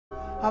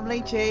I'm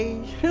Lee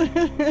G.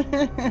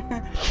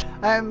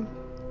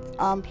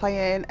 I'm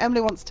playing.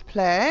 Emily wants to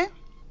play.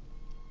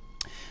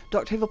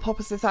 Dr. Evil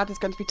Poppers Ad is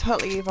going to be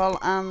totally evil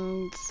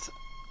and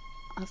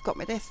has got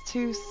me this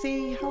to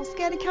see how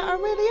scaredy cat I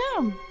really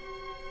am.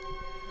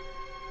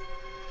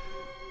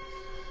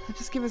 So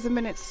just give us a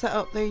minute to set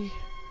up the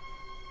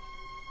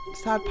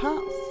sad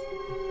parts.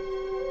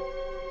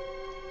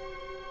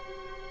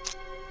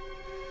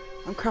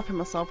 I'm crapping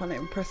myself. I didn't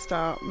even press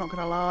start. I'm not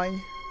going to lie.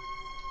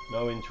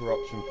 No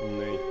interruption from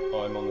me.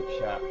 I'm on the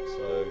chat,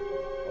 so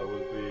I will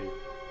be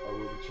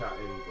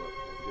chatting, but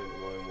I'll be doing it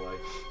my own way,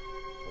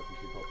 so I can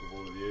keep up with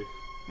all of you.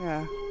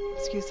 Yeah.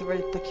 Excuse the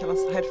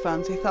ridiculous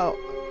headphones. He thought,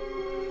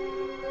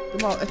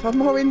 if I'm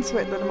more into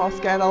it, then the more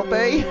scared I'll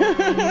be. So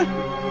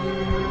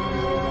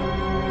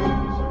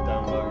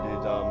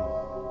downloaded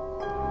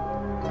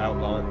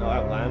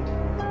Outland.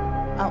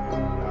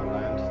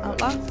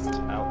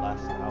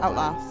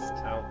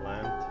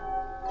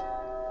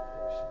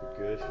 Should be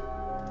good.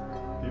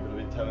 People have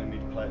been telling me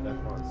to play it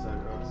left, right, and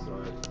centre, so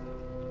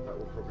that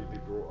will probably be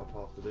brought up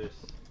after this.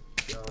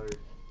 So.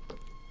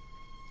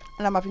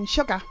 And I'm having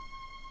sugar,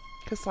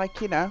 because, like,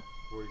 you know.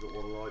 Already got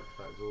one like.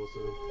 That's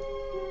awesome.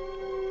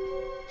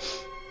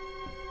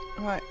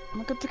 Right,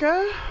 am I good to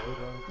go? Hold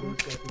on,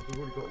 2 seconds. We've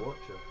already got a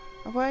watcher.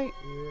 Oh wait.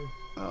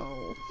 Yeah.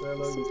 Oh.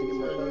 Something in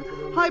my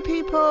phone. Hi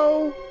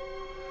people.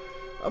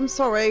 I'm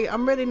sorry.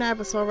 I'm really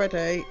nervous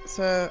already.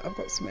 So I've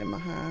got something in my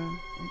hair.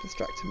 I'm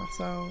distracting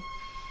myself.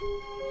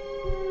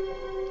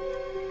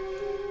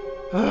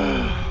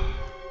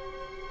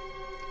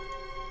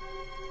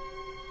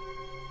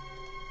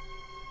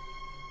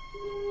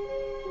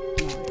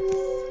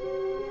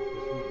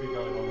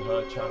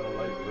 Channel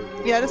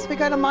later. Yeah, this will be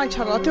going on my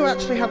channel. I do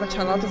actually have a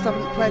channel, I just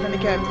haven't played any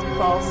games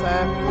before,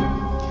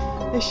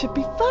 so this should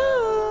be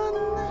fun.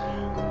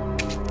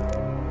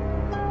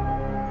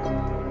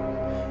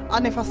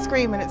 And if I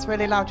scream and it's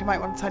really loud, you might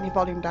want to turn your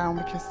volume down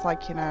because,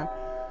 like, you know,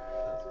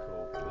 that's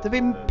cool. They've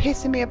been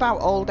pissing me about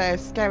all day,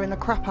 scaring the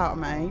crap out of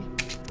me,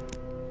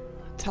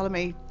 telling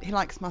me he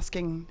likes my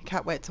skin, he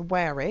can't wait to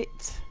wear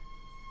it.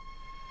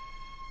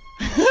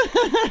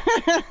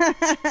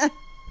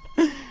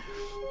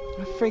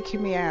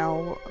 Freaking me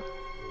out.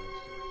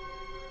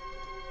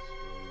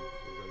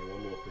 There's only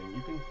one more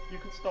thing. You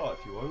can start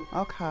if you want.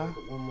 Okay. I've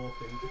got one more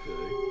thing to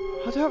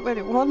do. I don't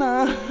really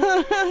wanna.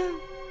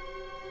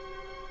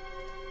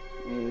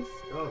 Yes.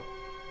 Oh,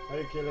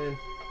 hey, Killian.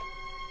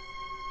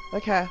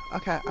 Okay,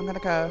 I'm gonna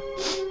go.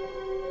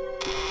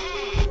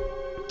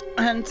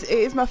 And it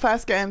is my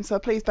first game, so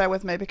please bear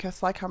with me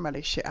because, like, I'm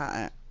really shit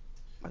at it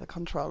with the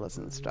controllers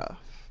and stuff.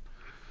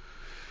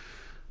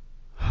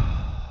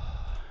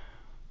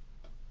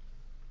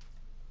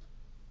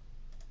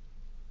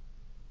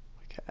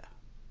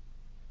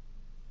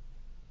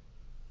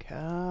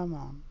 Come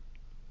on.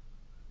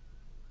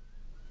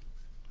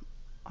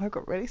 I've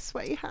got really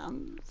sweaty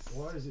hands.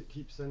 Why does it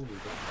keep sending me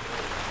back?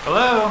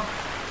 Hello?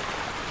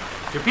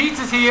 Your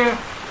pizza's here.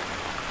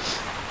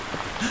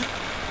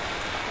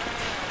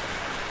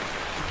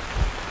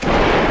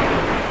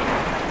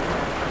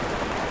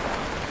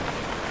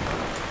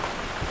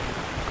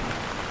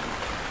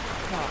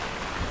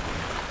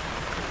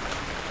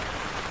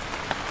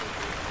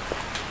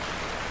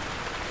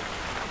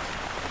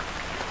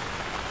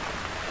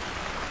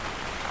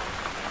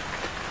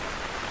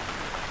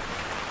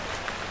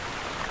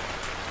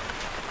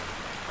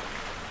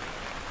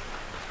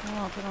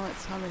 I don't know what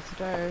it's telling me to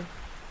do.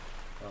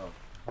 Oh,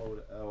 hold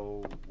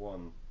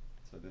L1.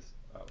 So this,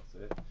 that's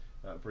it.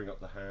 Bring up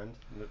the hand,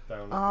 look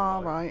down at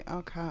Oh, right,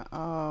 okay.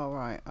 Oh,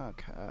 right,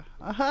 okay.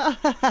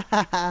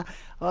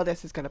 Oh,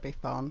 this is going to be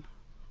fun.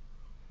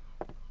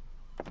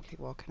 Keep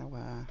walking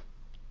away.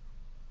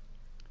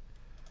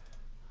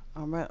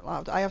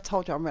 I have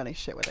told you I'm really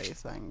shit with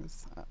these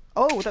things.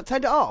 Oh, that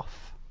turned it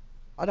off.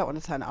 I don't want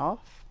to turn it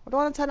off. What do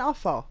I want to turn it off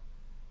for?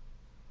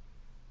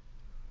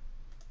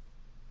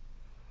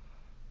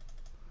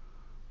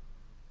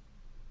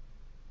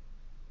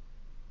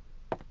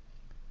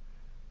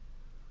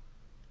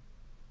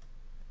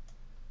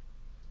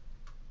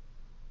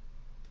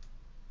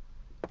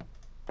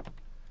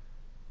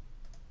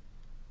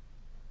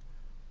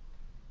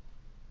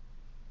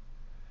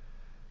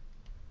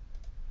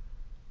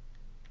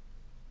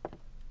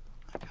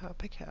 Okay,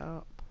 pick it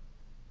up.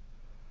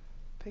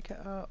 Pick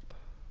it up.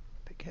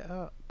 Pick it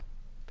up.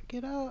 Pick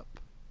it up.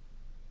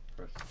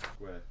 Press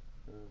square.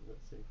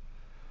 Let's see.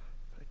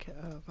 Pick it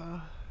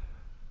over.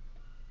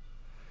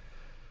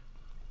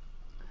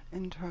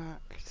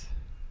 Interact.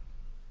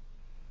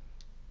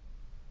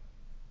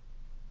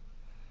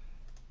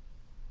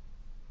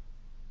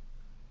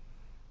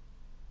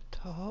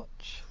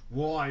 Touch.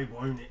 Why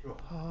won't it?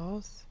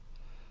 Pause.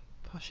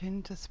 Push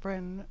into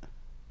sprint.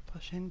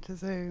 Push into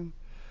zoom.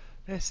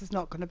 This is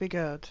not going to be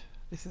good.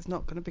 This is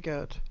not going to be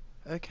good.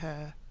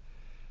 Okay.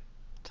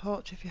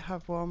 Torch if you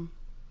have one.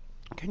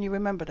 Can you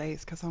remember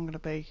these? Because I'm going to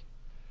be...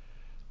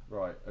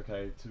 Right,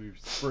 okay, to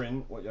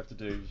sprint, what you have to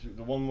do, is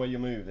the one where you're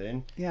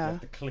moving, Yeah. you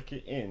have to click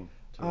it in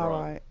to the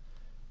Alright.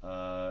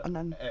 right. And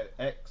then...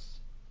 X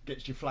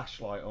gets your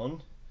flashlight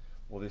on.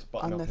 or this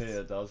button On up this-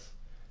 here does.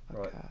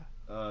 Right. Okay.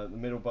 The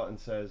middle button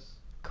says.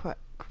 Quick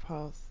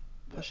pause.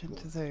 Push Yeah,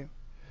 into cool. zoom.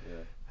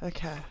 Yeah.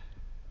 Okay.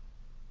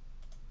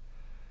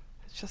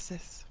 It's just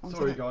this. One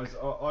Sorry sec. guys,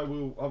 I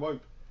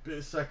won't be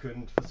a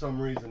second. For some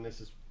reason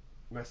this is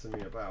messing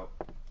me about.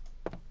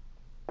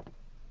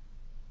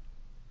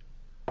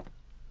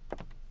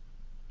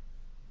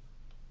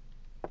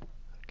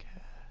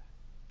 Okay.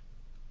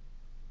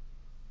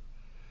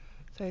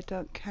 They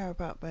don't care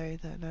about me.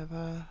 They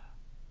never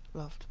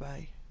loved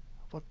me.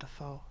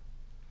 Wonderful.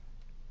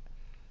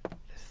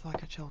 This is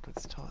like a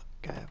children's type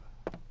game.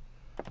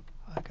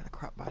 I'm gonna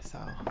crap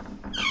myself.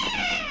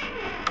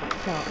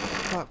 Fuck, what the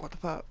fuck, what the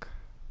fuck?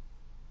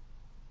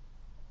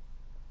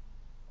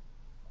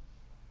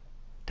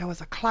 There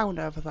was a clown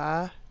over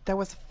there. There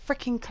was a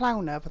freaking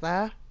clown over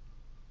there.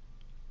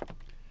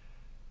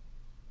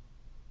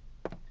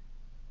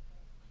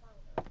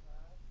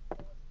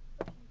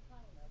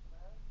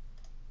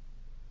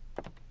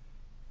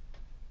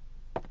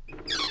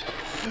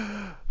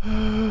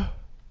 I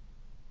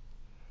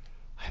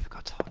haven't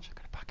got a torch. I'm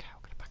gonna back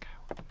out.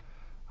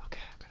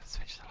 Okay, I'm gonna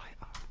switch the light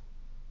on.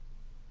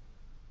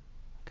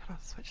 Can I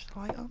switch the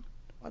light on?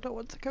 I don't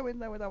want to go in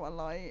there without a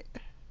light.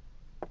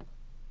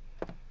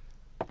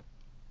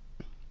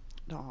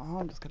 No,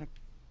 I'm just gonna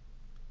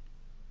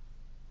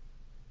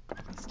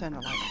stand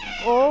the light.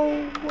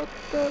 Oh, what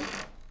the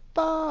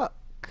fuck?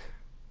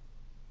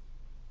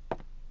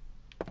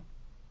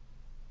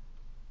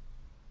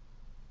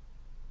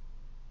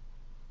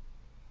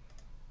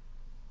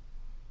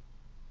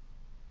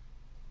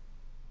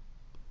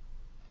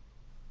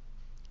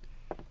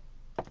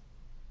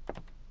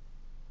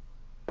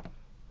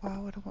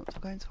 Wow, I don't want to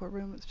go into a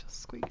room that's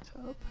just squeaked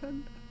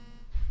open.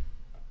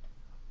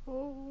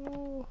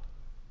 Oh.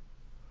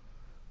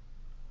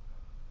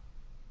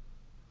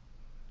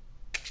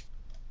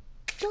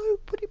 No,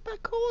 put it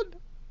back on. What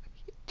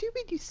are you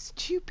doing, you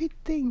stupid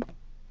thing?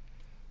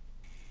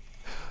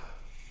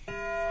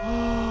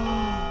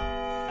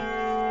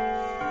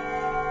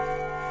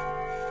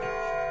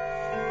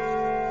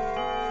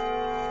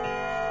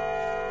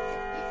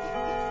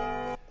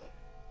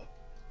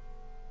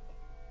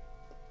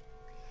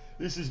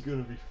 This is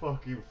gonna be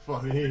fucking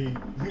funny.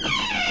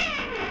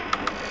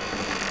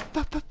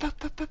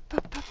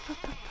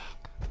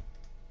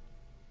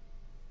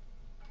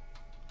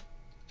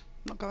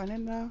 Not going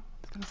in now.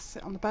 I'm gonna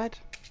sit on the bed.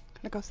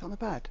 Can I go sit on the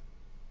bed?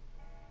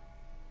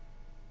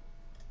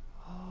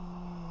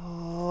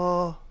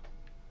 Oh.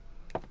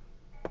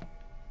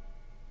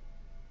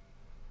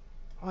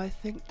 I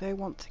think they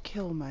want to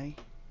kill me.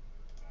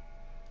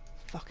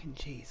 Fucking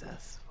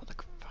Jesus. What the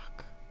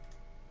fuck?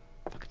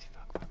 Fuckity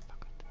fuck.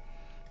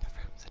 The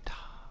rooms are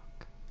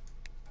dark.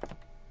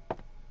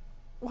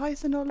 Why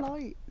is there no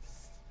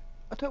lights?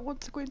 I don't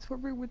want to go into a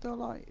room with no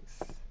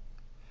lights.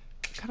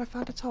 Can I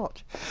find a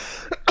torch?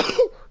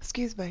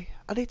 Excuse me.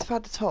 I need to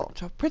find a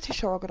torch. I'm pretty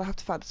sure I'm going to have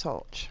to find a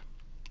torch.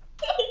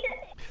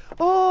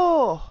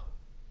 Oh!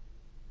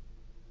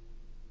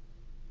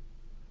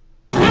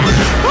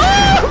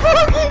 Oh,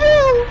 fucking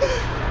hell!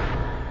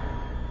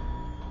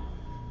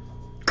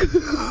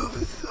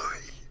 I'm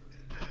sorry.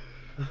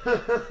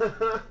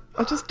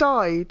 I just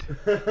died.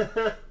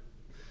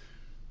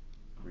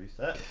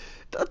 Reset.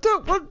 I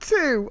don't want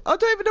to. I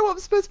don't even know what I'm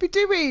supposed to be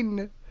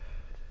doing.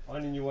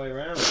 Finding your way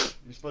around.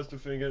 You're supposed to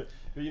figure.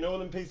 You know all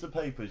them pieces of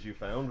papers you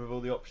found with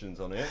all the options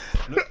on it?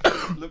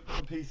 Look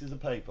for pieces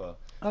of paper.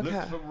 Okay.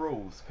 Look for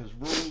rules, because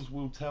rules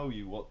will tell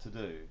you what to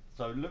do.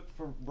 So look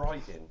for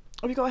writing.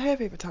 Have you got a hair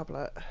fever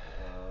tablet?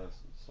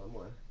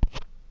 Somewhere.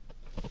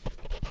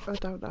 I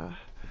don't know.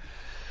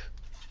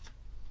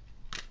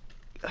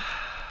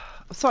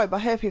 Sorry, my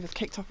hair fever's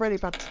kicked off really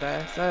bad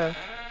today, so...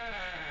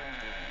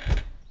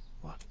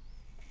 What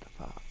the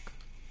fuck?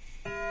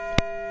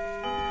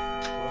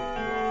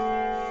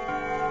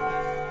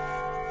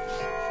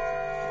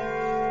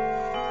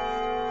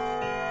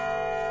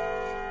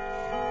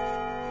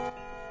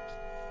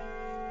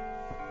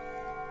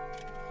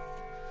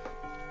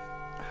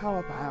 How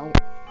about...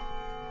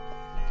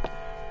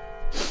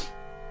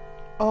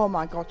 Oh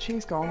my god,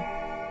 she's gone.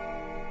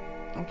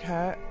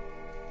 Okay.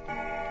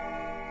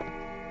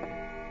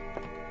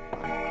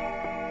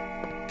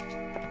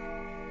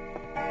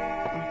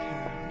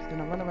 I'm just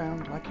gonna run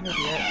around like an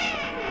idiot.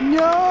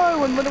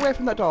 No! And run away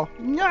from that door.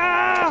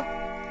 No!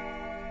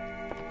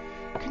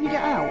 Can you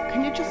get out?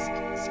 Can you just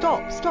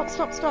stop? Stop.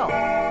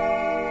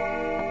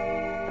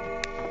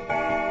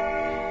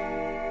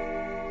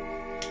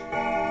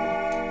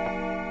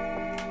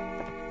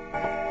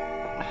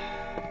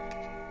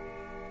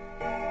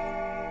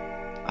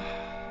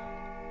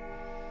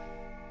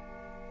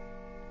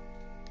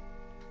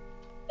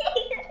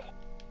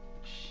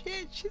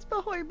 Shit, she's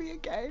behind me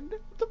again.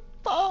 What the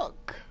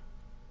fuck?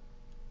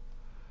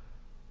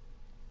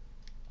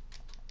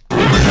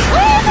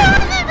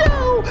 Oh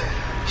no!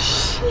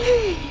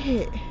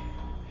 Shit!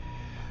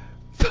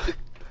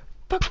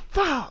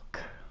 Fuck!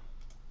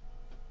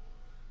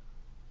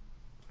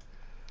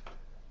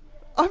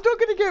 I'm not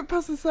gonna get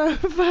past the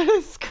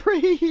first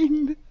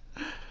screen.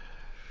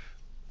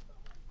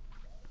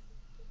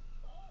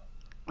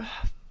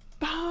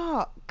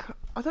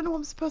 I don't know what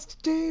I'm supposed to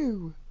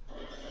do.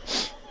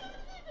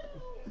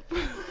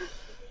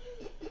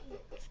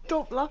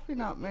 Stop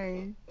laughing at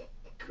me.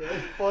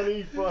 That's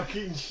funny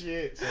fucking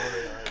shit. Sorry, I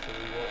had to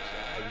rewatch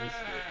that. I missed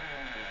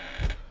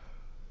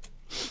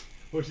it.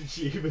 What did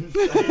she even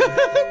say?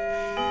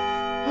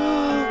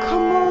 Oh,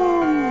 come on.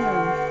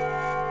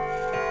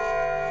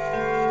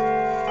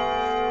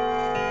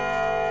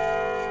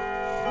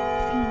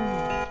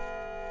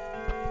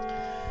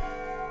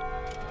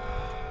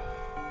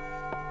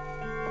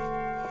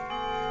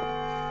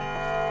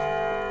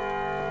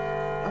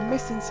 I'm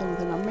missing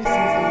something.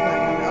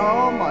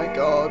 Oh my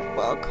god,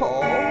 fuck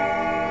off.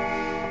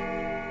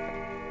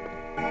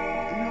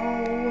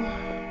 No.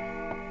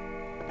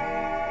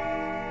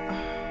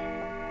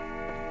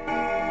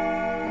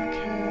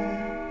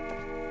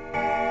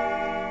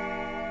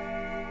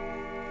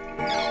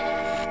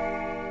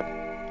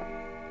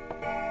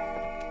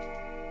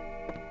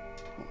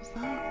 What was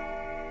that?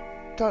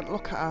 Don't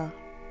look at her.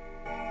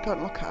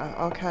 Don't look at her.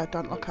 Okay,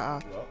 don't look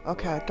at her.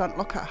 Okay, don't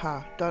look at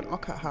her. Don't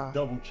look at her.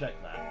 Double check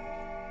that.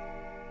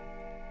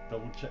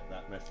 Double check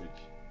that message.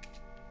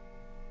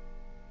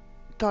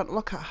 Don't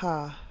look at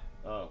her.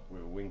 Oh,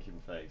 with a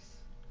winking face.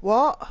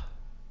 What?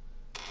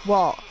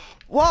 What?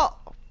 What?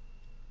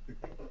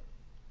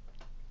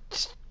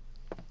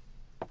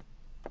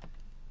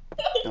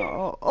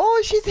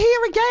 Oh, she's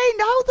here again.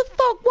 How the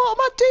fuck? What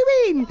am I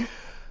doing?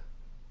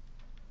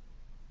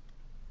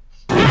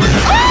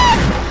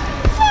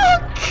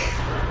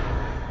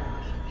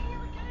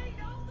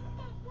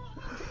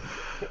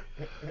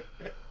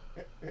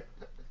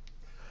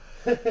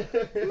 Man,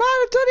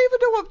 I don't even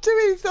know what I'm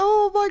doing.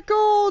 Oh my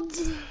god.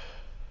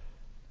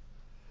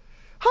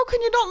 How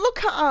can you not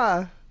look at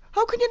her?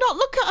 How can you not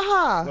look at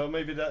her? Well,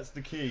 maybe that's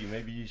the key.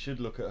 Maybe you should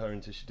look at her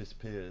until she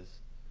disappears.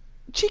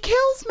 She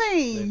kills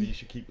me. Maybe you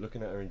should keep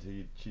looking at her until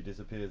she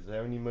disappears. They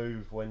only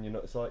move when you're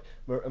not. It's like,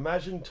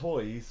 imagine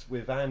toys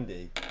with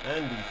Andy.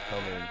 Andy's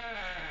coming.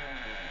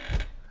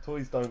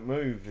 Toys don't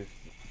move if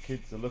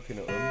kids are looking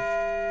at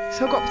them.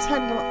 So I've got to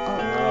pretend. No, it's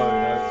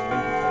a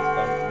winking face.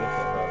 Don't look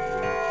at her with a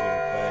winking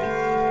face.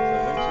 So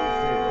when she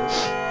appears,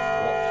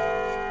 watch her.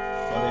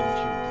 And then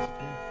she will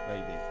disappear.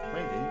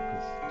 Maybe,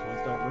 because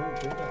toys don't move,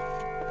 do they?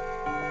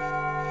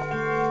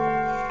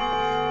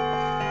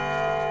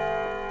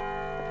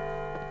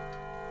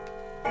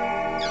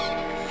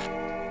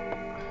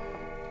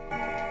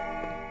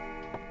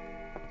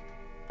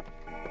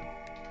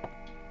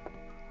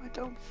 I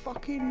don't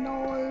fucking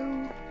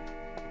know.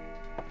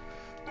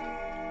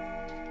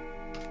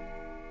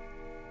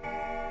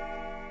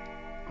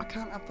 I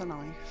can't have the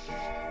knife.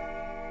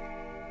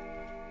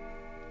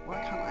 Why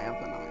can't I have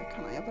the knife?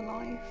 Can I have a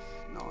knife?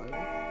 No.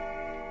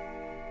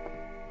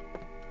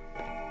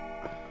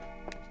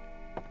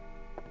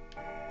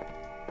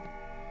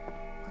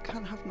 I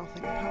can't have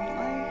nothing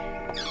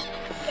apparently.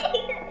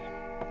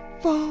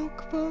 Fuck.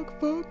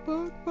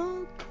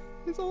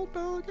 It's all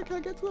dark. I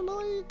can't get to the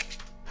light.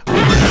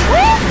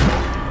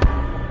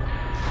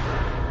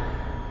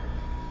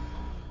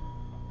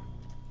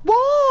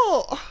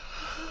 What?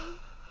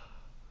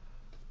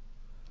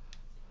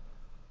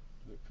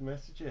 Look for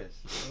messages.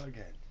 Go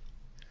again.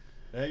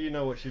 Now you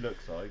know what she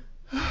looks like.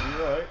 Are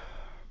you right?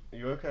 Are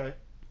you okay?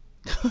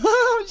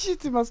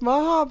 She's in my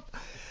smart.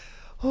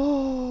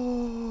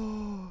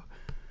 Oh.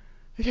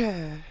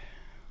 Okay.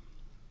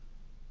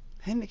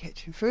 In the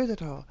kitchen, through the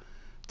door.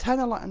 Turn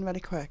the light on really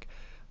quick.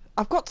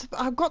 I've got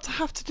to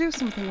have to do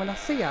something when I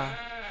see her.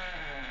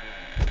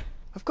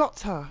 I've got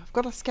to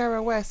scare her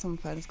away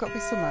something. It's got to be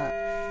something.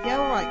 Yeah,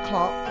 alright,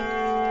 clock.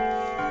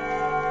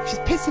 She's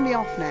pissing me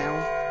off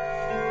now.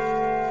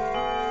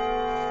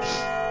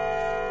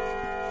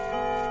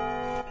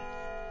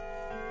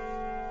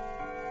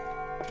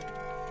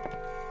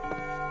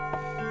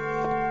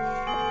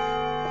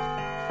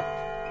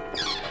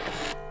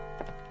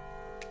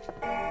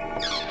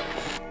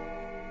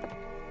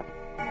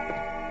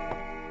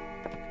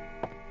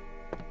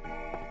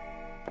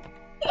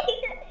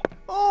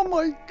 Oh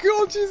my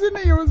god, she's in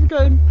here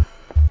again.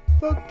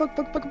 Fuck.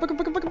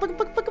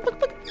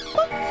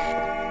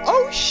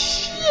 Oh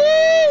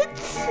shit!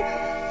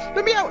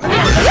 Let me out.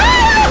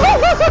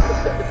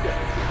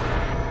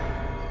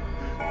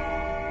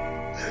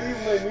 You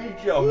made me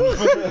jump.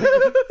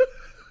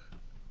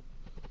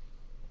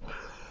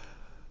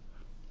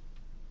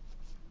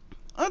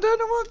 I don't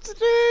know what to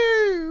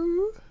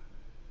do.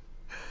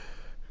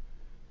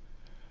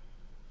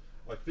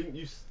 I think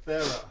you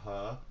stare at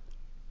her,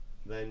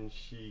 then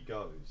she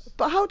goes.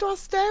 But how do I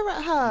stare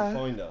at You her?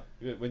 find her.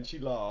 When she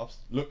laughs,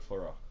 look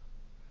for her.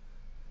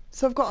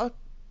 So I've got to...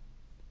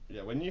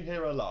 Yeah, when you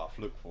hear her laugh,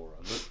 look for her.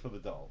 Look for the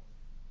doll.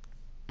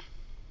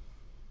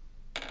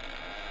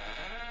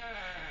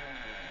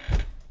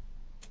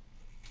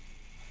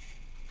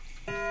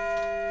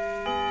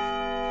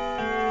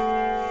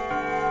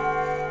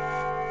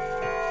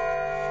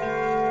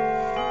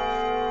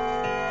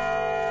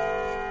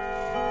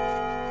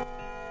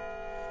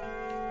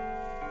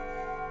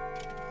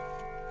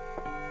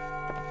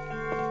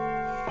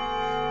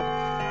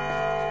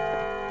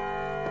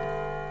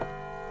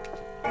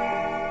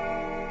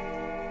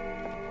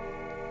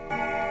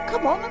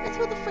 Come on, let me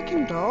through the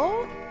freaking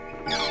door.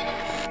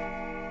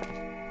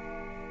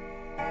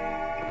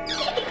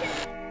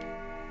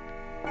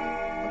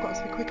 I've got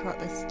to be quicker at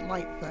this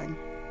light thing.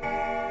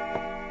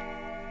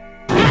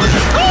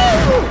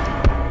 Oh!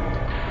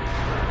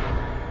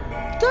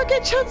 Don't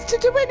get a chance to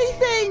do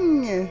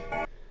anything!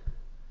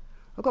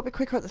 I've got to be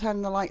quicker at the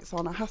turning the lights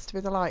on. It has to be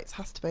the lights.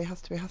 Has to be. You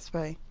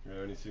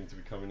only seem to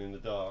be coming in the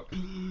dark.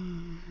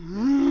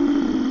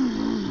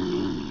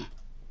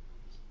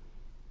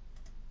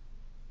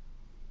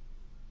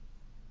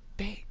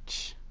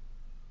 Bitch.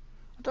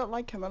 I don't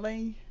like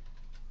Emily.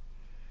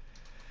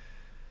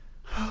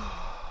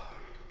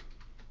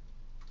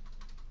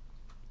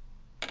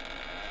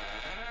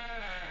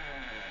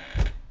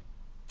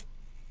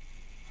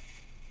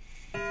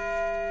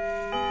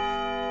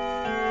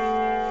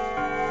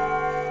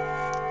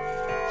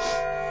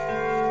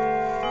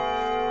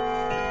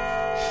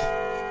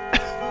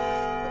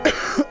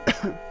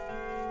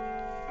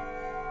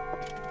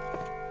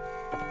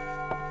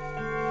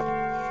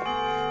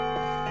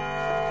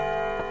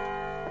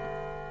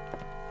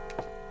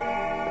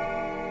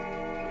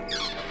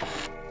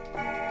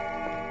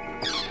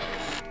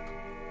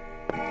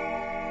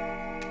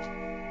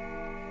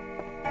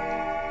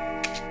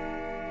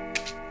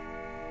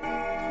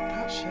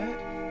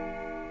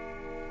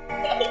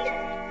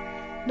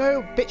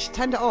 No, bitch,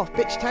 turned it off.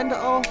 Bitch, turned it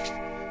off.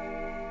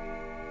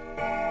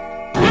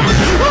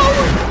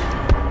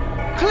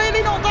 Oh!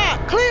 Clearly not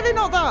that. Clearly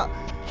not that.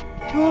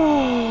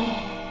 Oh.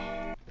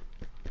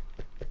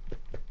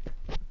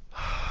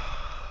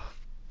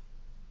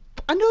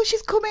 I know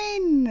she's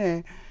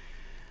coming.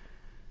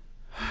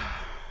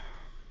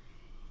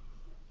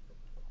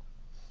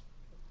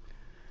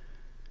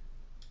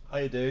 How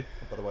you do?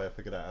 By the way, I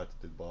figured out how to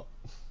do the bot.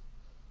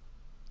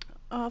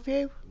 Have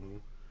you? Mm.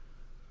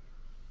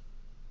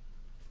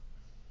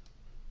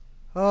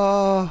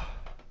 Oh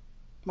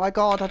my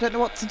god, I don't know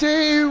what to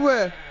do.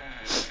 Okay,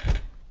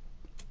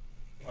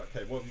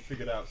 what have you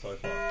figured out so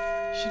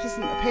far? She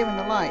doesn't appear in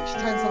the light. She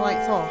turns the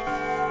lights off.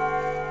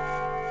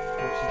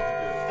 What should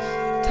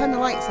you do? Turn the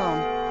lights on.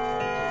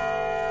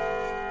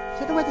 I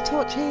don't know where the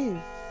torch is.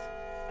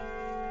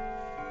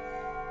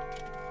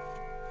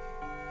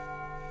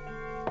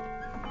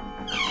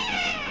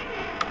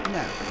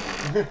 No.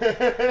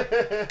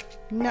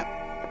 No.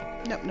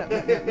 No, no, no,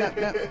 no, no,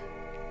 no.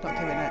 Not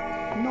doing it.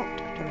 Not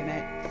doing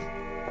it.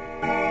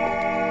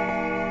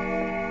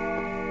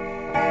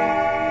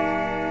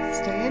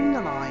 Stay in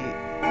the light.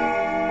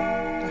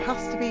 There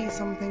has to be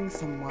something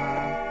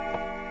somewhere.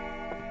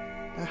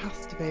 There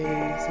has to be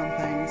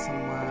something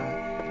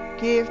somewhere.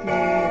 Give me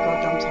a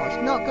goddamn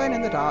torch. Not going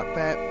in the dark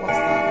bit. What's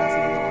that? There's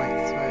another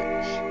light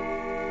switch.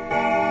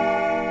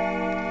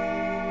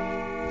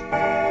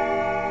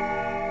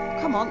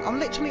 Come on, I'm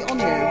literally on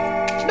you.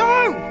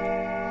 No!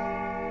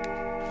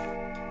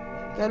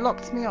 They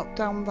locked me up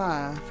down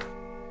there.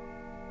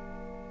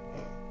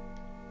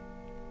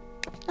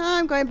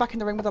 I'm going back in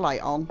the ring with the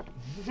light on.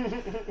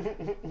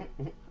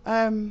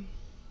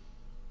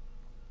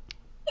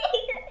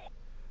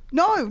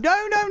 No, no,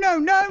 no, no, no,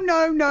 no,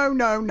 no, no,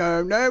 no,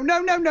 no, no,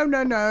 no, no,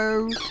 no,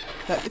 no.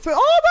 Let me through.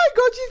 Oh my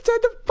god, you said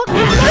the fucking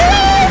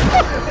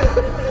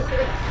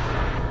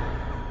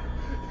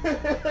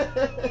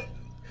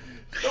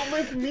Don't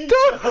make me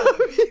Don't jump.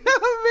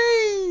 not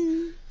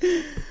me.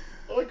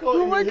 I can't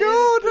Oh my even hear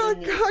god, this I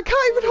thing.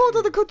 can't even hold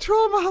on the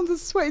control. My hands are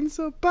sweating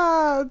so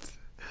bad.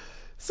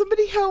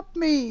 Somebody help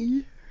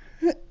me.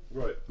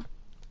 Right.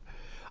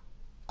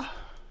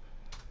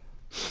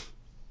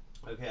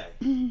 Okay.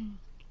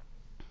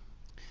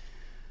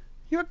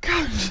 You're a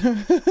cunt.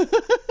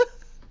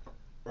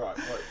 Right.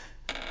 You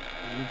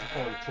need to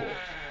find a torch.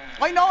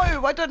 I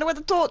know, I don't know where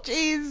the torch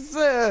is.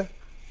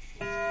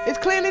 It's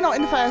clearly not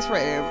in the first room,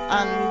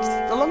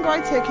 and the longer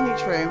I take in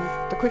each room,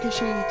 the quicker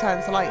she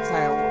turns the lights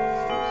out.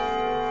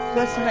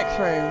 Go to the next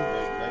room.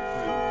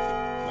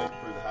 Make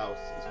through the house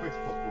as quick as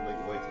possible. Make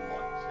your way to the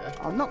lights.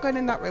 Yeah. I'm not going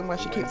in that room where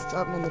she keeps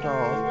opening the And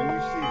door. when you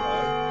see her,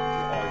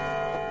 keep your eyes on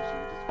her, and she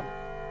will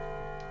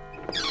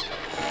just.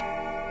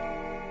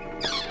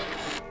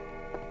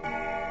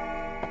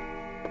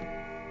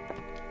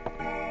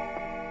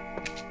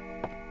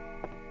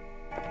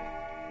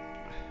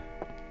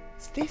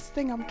 It's this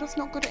thing, I'm just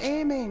not good at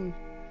aiming.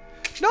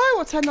 No,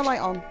 I'll turn the light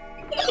on.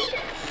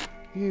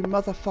 You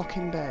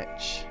motherfucking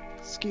bitch.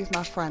 Excuse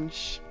my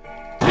French.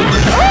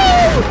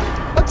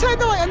 Oh! I turned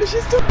the light on and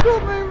she's still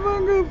got me.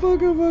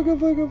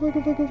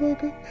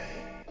 Bugger.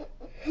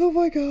 Oh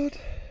my god. It's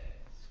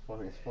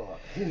funny as fuck.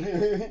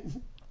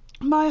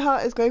 My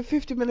heart is going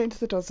 50 million to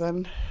the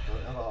dozen.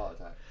 Don't have a heart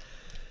attack.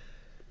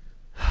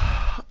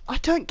 I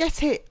don't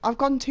get it. I've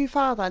gone too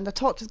far then. The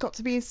torch has got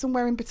to be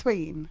somewhere in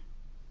between.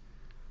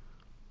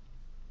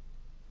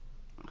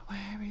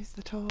 Where is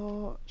the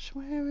torch?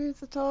 Where is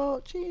the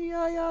torch?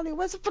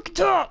 Where's the fucking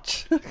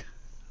torch?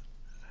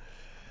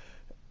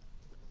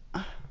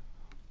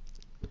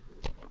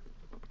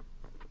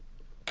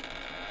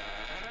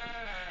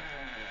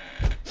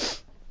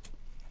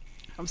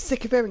 I'm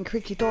sick of hearing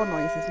creaky door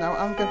noises now.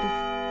 I'm going to be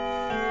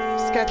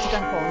scared to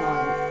death all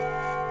night.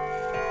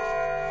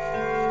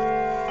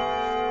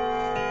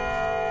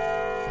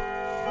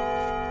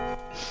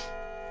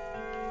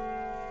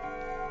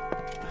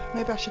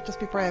 maybe I should just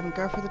be brave and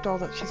go through the door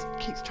that she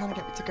keeps trying to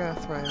get me to go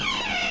through.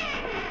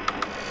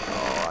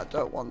 Oh, I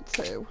don't want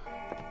to.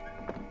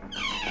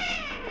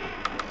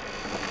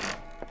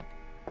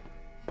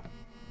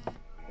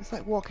 It's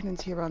like walking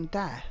into your own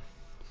death.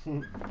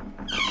 In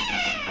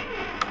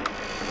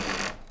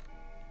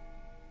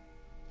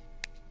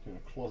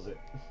a closet.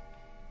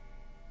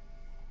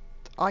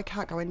 I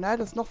can't go in there.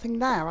 There's nothing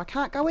there. I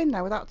can't go in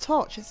there without a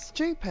torch. It's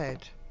stupid.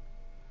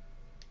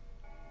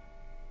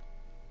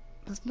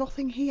 There's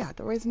nothing here.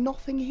 There is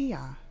nothing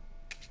here.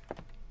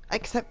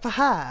 Except for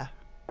her.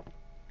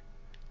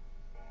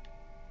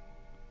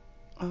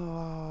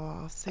 Oh,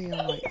 I'll see a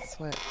light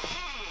switch.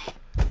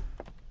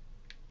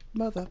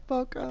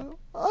 Motherfucker.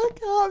 I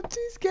can't. I'm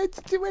too scared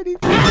to do anything.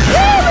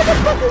 Oh, the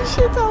fucking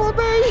shit out of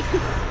me!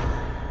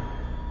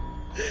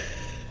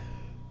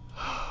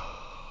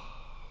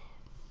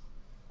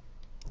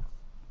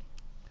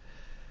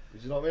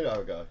 Would you like me to have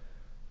a go?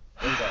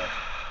 One go.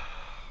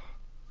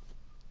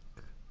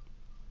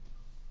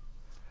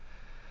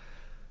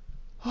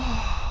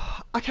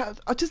 I can't.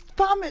 I just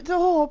bam it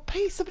door.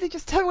 Please, somebody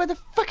just tell me where the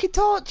fucking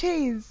torch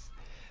is.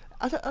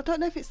 I don't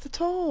know if it's the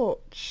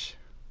torch.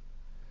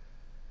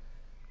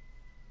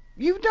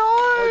 You know.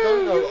 I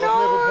don't know. You I've know.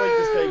 never played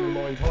this game in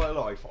my entire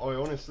life. I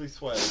honestly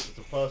swear this is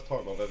the first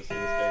time I've ever seen this game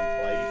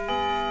played.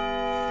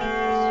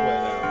 I swear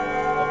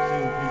down. I've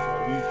seen people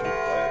on YouTube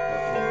play it,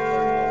 but not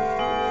very long.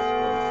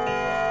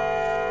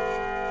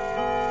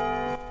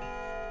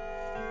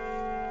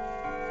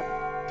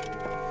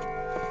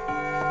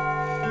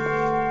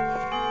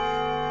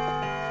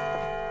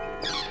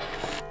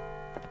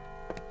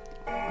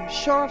 I'm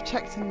sure I've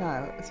checked in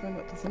now.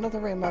 There's another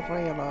room over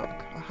here.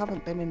 Look, I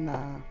haven't been in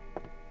there.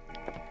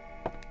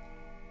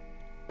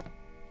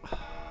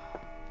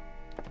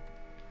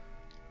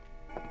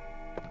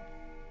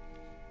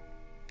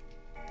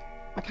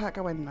 I can't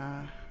go in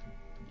there.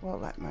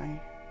 Won't let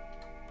me.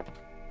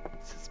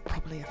 This is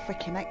probably a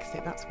freaking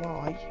exit, that's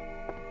why.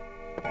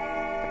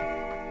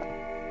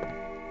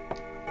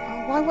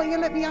 Oh, why won't you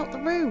let me out the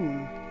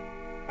room?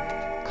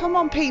 Come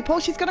on, people,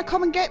 she's gonna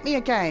come and get me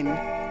again.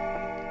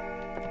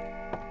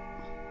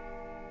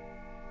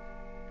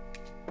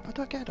 I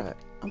don't get it.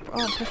 I'm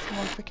pressing the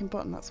wrong freaking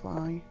button, that's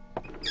why.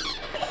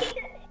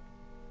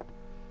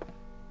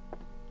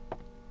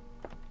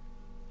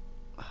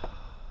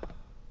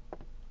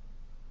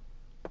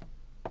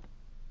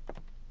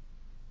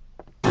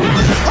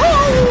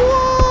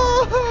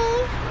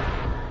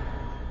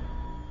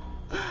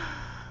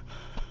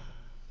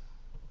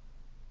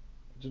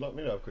 Would you like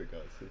me to have a quick go?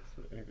 See if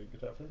anything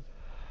good happens?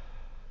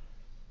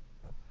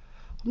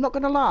 I'm not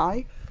gonna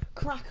lie.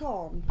 Crack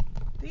on.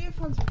 The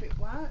earphones are a bit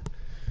wet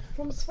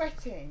from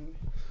sweating.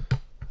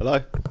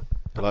 Hello?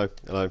 Hello?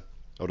 Hello?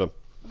 Hold on.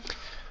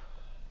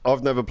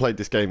 I've never played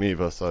this game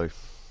either, so...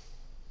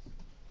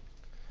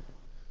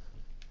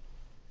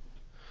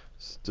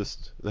 It's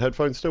just... The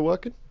headphones still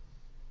working?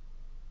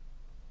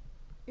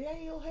 Yeah,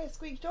 you'll hear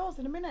squeak doors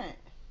in a minute.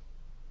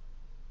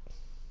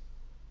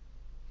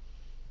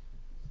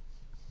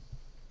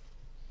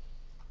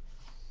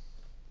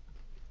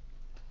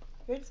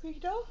 Hear the squeaky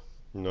door?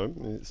 No,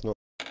 it's not.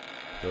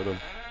 Hold on.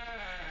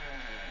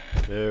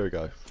 There we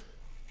go.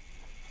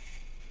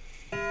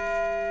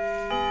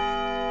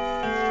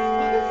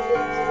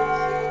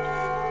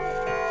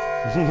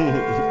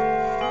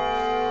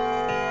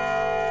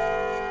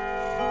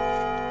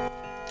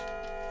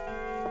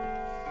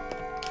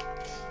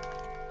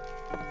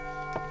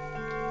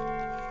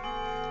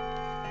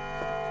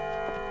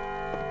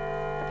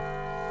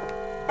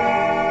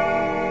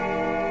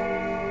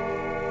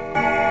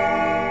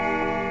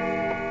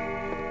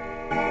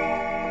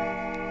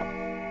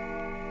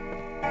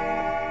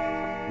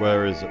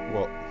 Where is it?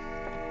 What?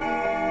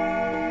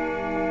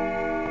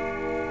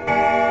 Oh,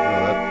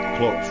 that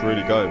clock's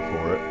really going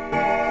for it.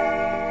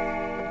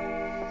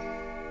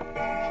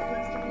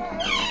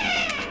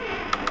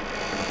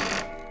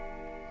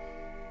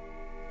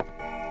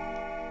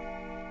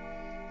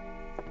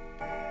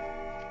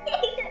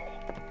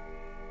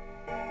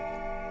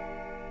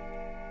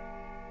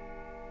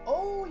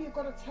 Oh, you've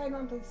got to turn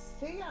around and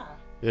see her.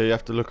 Yeah, you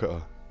have to look at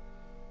her.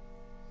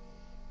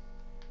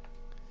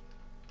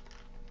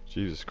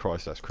 Jesus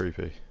Christ, that's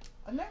creepy.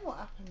 I know what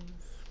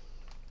happens.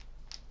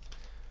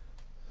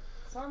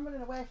 So I'm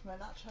running away from her,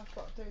 and actually I've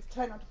got to do is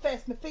turn around to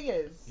face my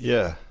fears.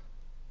 Yeah.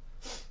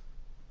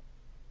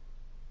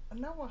 I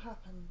know what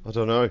happens. I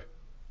don't know.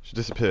 She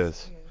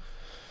disappears.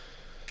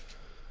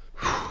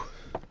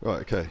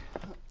 Right, okay.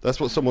 That's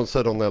what someone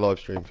said on their live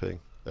stream thing.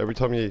 Every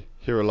time you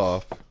hear a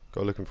laugh,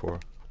 go looking for her.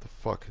 What the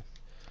fuck?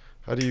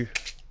 How do you...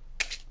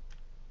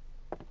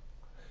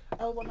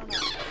 L1 on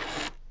X.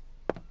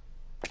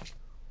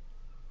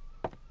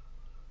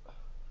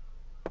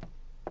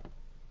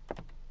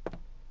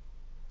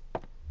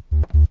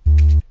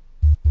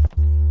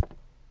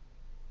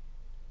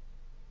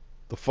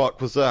 The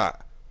fuck was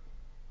that?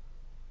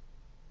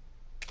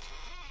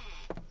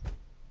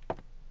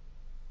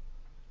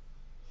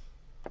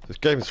 This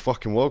game is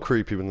fucking well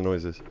creepy with the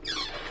noises.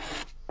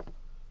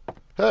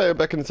 Hey, I'm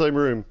back in the same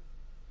room.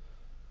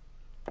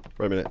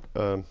 Wait a minute.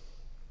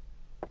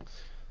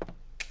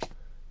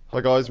 Hi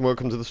guys, and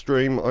welcome to the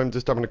stream. I'm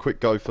just having a quick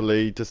go for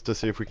Lee, just to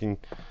see if we can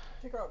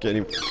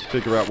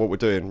figure out what we're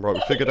doing. Right,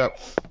 we figured out.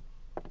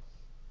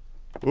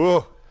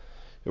 Whoa!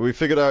 We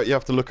figured out you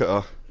have to look at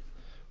her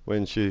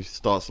when she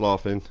starts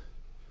laughing.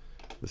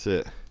 That's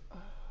it.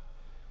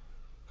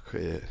 Look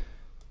at it.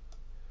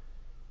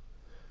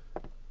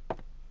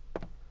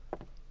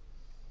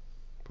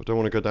 I don't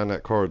want to go down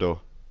that corridor.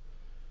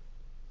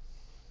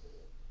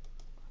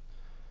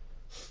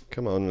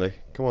 Come on, Lee.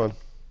 Come on.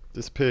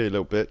 Disappear, you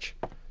little bitch.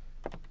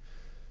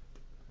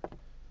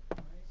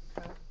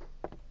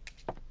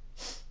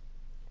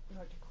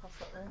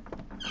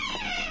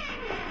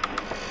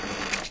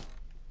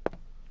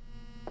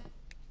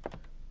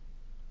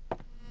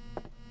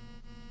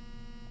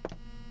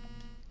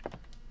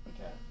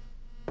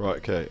 Right,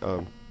 okay,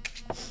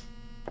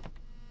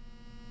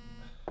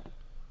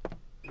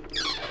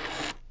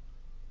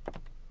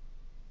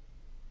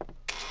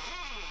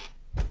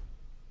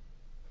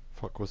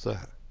 fuck was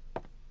that?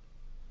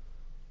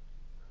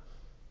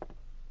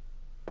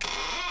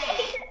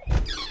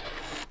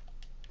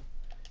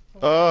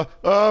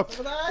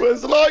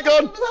 Where's the light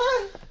gone?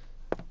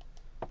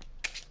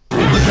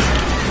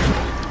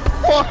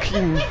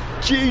 Fucking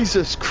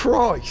Jesus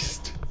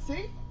Christ!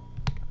 See?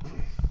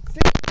 See?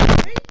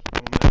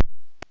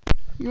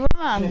 You're a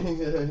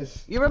man.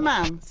 You're a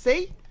man.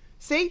 See?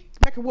 See?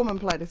 Make a woman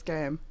play this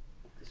game.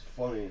 It's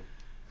funny.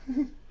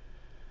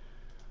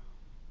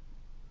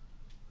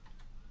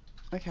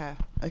 Okay.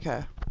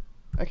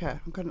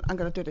 I'm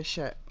gonna do this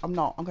shit. I'm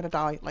not. I'm gonna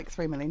die like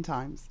 3 million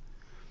times.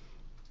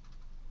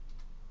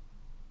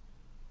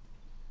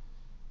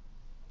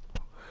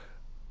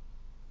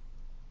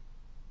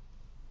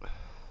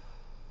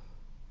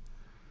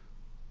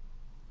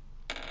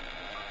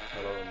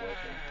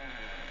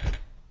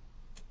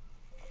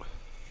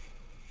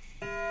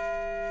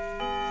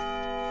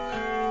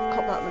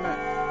 Cop that a minute.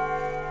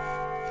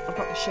 I've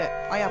got the shit.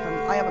 I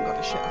haven't got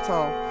the shit at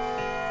all.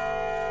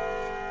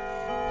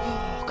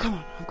 Oh, come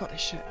on, I've got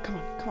this shit. Come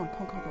on.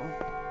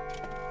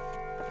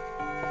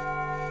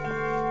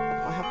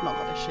 I have not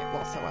got this shit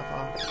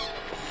whatsoever.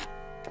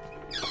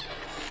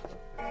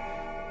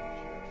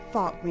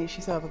 Fuck me,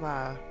 she's over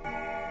there.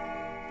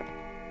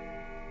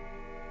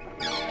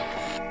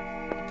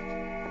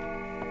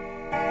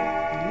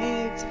 I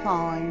need to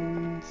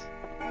find...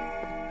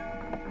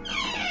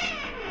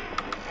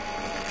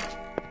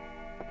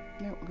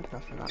 No, I'm gonna go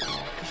through that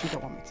door, because you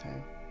don't want me to.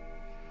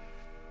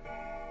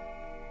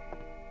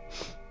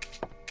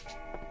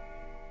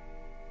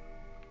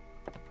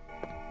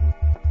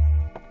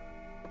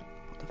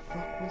 What the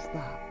fuck was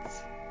that?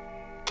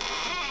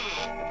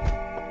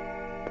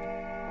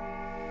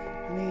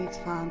 I need to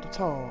find a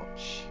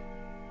torch.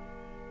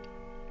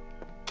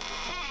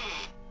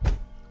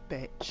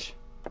 Bitch.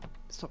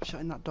 Stop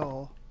shutting that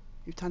door.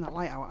 You've turned that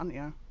light out, haven't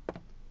you?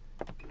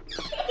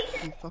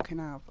 You fucking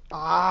have.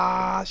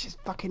 Ah, she's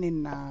fucking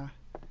in there.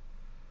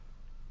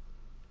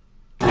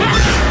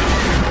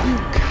 You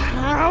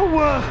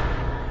coward!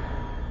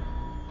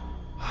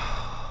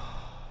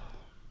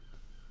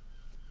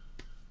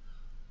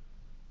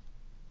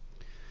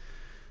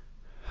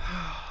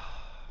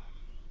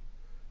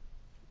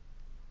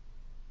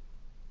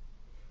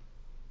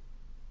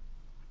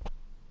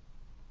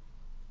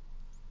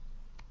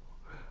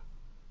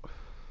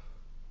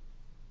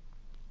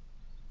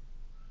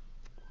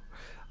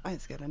 I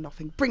ain't scared of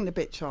nothing. Bring the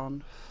bitch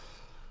on.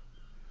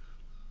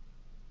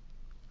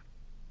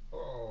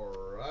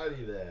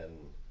 Alrighty then.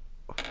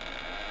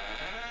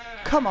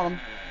 Come on.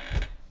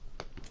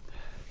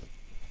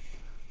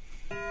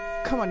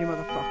 Come on, you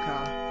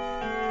motherfucker.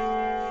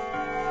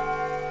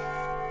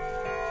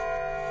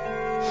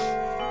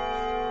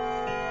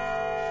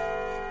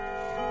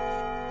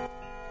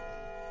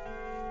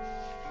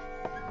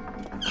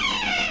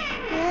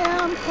 Yeah,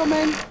 I'm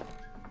coming.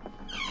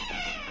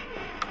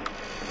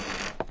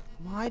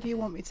 Why do you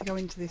want me to go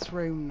into this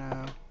room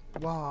now?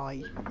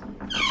 Why?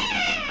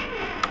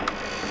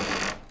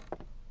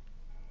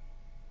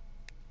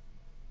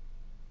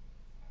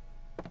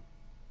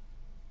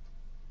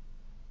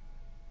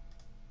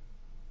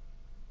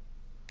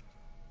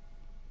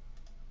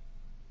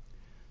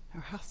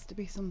 There has to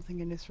be something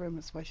in this room,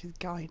 that's why she's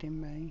guiding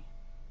me.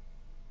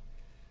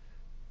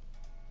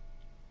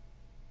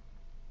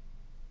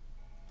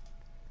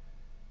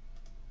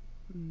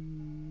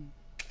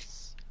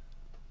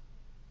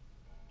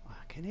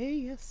 I can hear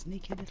you,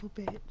 sneaky little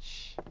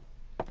bitch.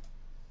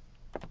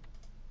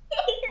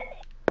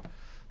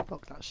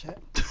 Fuck that shit.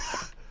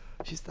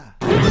 She's there.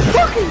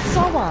 Fucking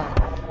saw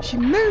her! She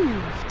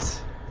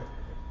moved!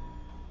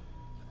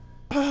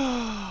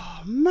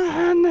 Oh,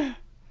 man! Some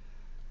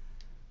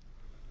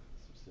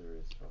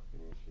serious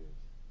fucking issues.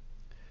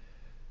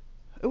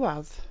 Who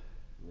has?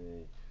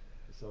 Me.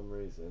 For some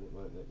reason, it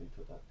won't let me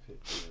put that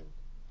picture in.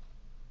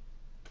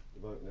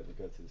 It won't let me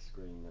go to the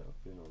screen that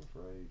I've been on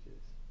for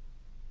ages.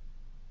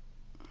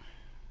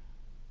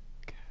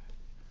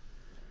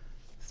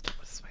 Stop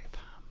with sweat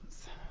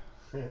palms.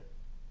 You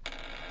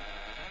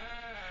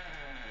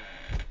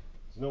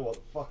know what?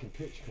 The fucking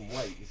picture can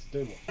wait. This is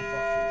doing my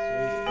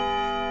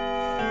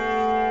fucking sweetie.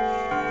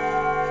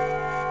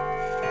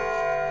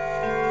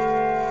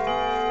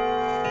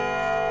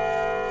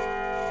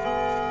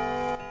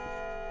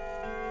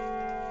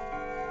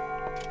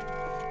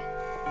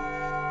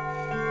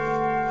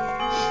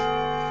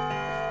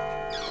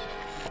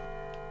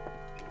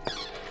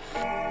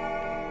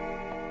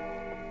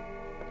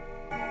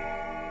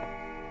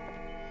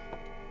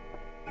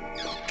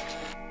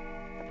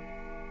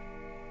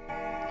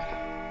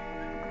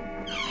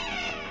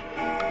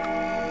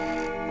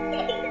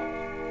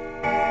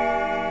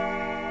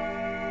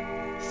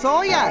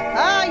 saw ya!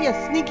 Ah, you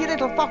sneaky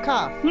little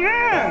fucker!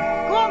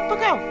 Yeah! Go on, fuck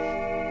off!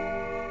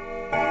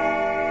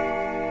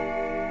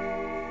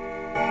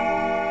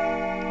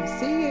 I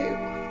see you.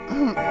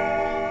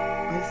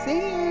 I see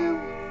you.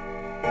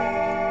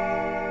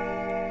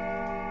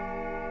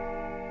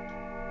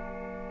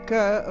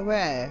 Go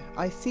away.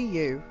 I see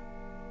you.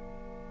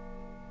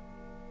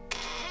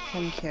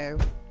 Thank you.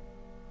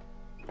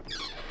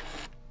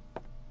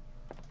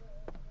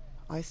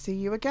 I see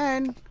you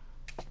again.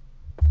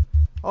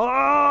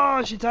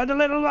 Oh, she turned a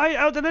little light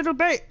out, the little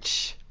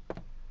bitch.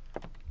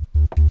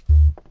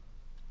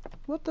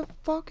 What the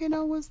fucking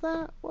hell was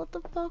that? What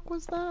the fuck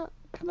was that?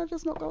 Can I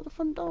just not go out the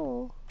front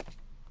door?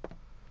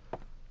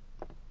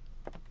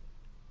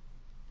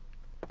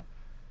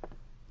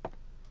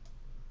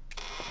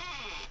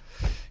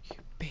 You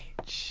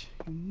bitch.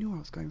 You knew I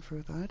was going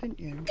through there, didn't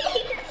you?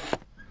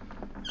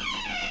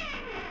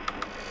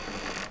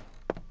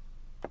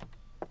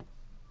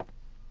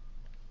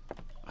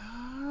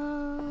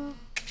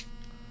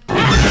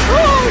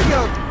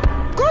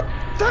 God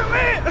damn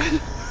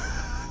it!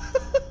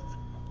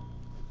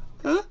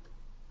 Huh?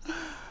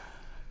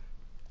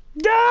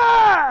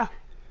 Yeah!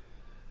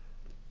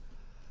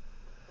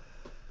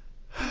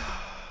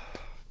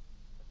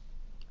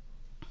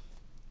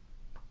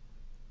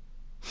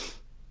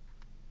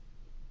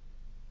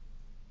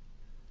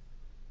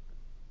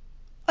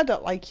 I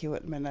don't like you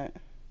at the minute.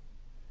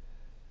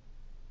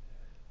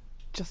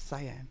 Just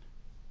saying.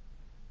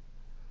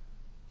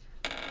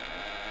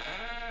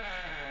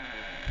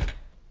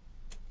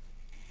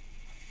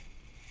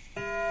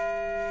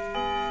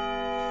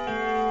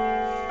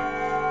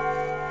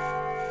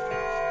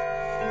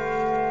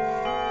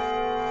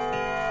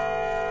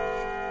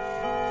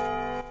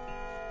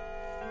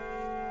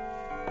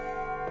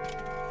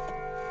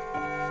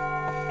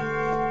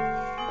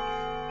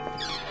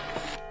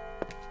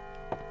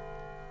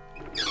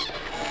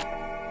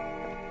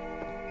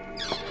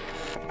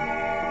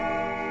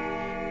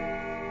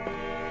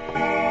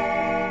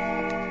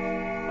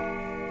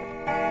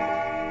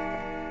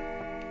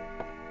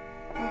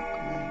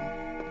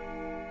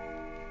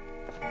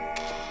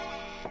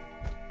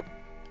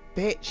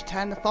 Bitch,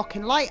 turn the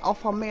fucking light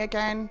off on me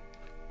again.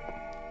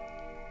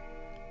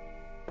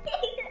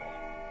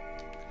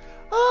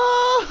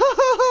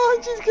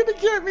 Oh, she's gonna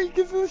get me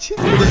because she's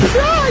gonna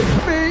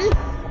drive me.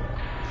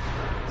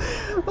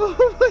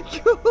 Oh my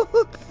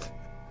god.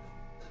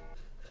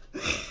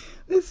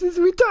 This is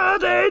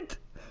retarded.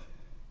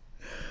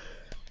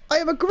 I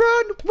am a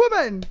grown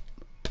woman.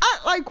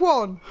 Act like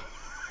one.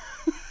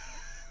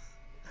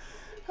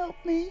 Help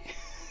me.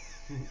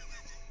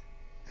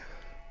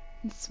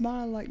 And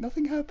smile like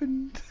nothing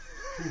happened.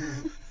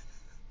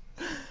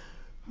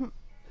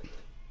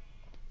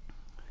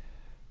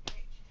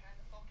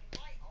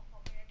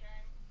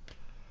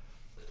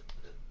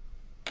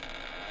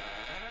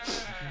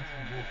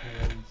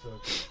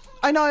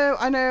 I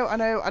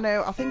know.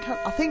 I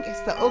think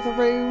it's the other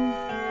room.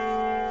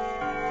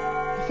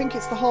 I think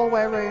it's the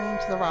hallway room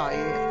to the right.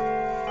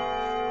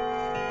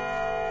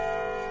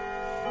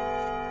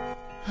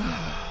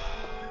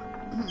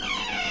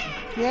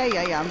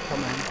 Yeah, I'm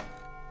coming.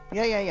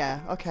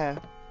 Yeah, okay.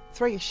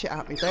 Throw your shit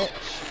at me, bitch.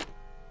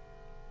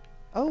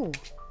 Oh.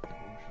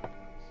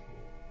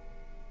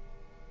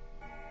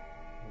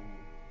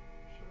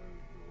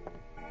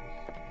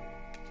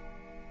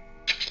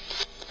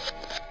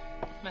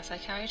 My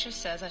psychiatrist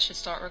says I should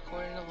start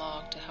recording a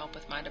log to help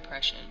with my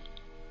depression.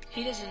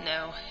 He doesn't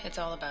know it's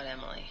all about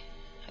Emily.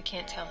 I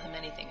can't tell him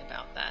anything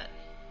about that,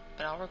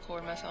 but I'll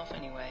record myself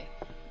anyway.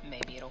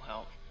 Maybe it'll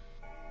help.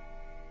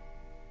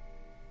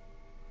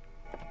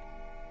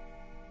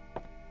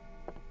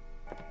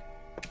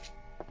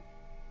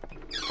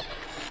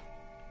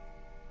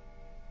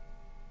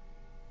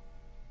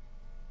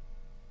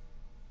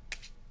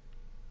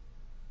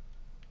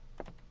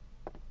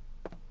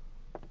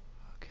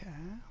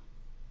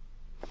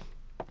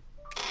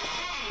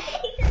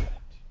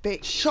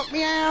 Bitch, shut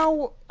me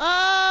out!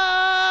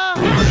 Ah!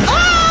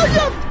 Oh,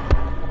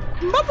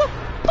 you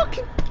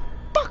motherfucking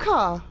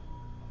fucker!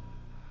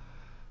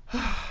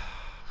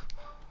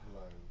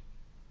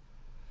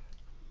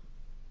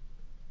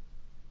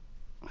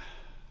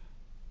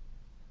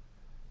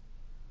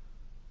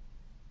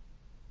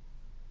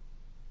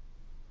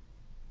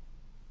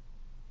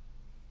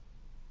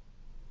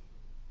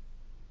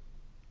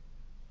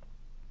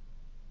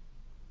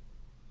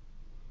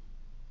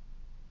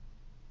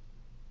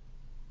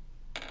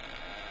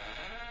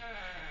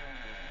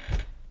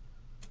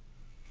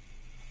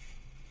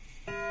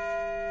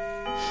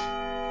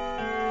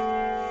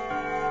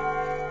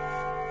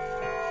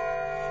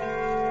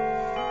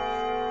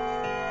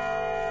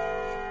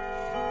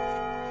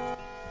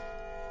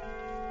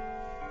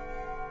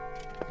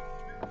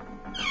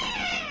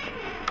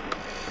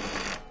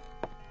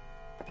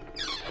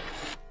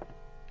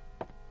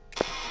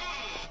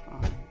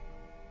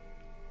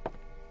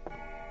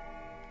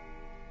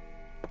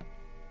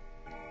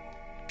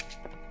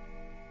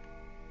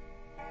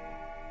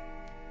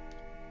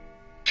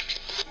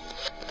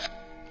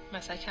 My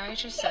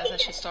psychiatrist says I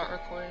should start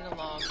recording a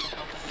log to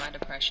help with my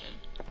depression.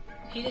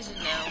 He doesn't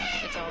know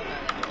it's all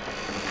about Emily.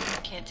 I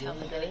can't tell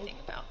him anything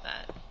about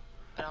that.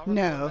 But I'll record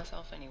No.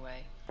 myself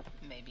anyway.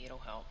 Maybe it'll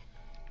help.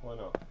 Why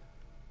not?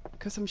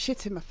 Because I'm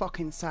shitting my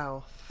fucking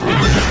self.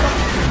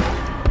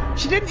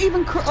 She didn't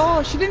even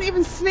she didn't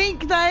even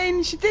sneak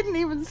then. She didn't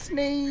even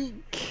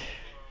sneak.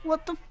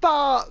 What the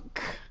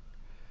fuck?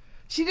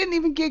 She didn't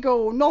even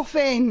giggle.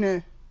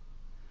 Nothing.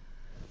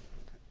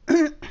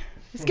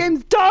 This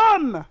game's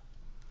dumb.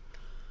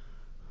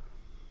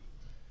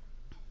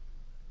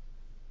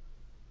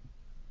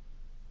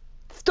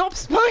 Stop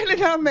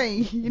spoiling on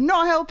me. You're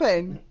not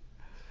helping.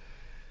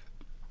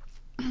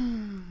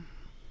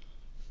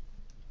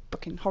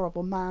 Fucking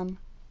horrible man.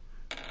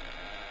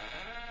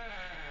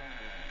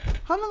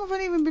 How long have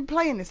I even been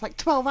playing this? Like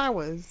 12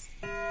 hours?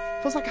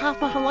 Feels like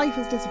half my life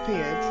has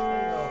disappeared.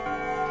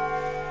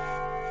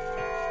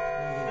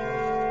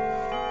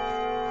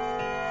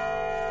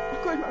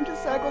 I'm going round in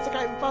circles, I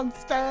can't even find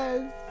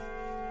stairs.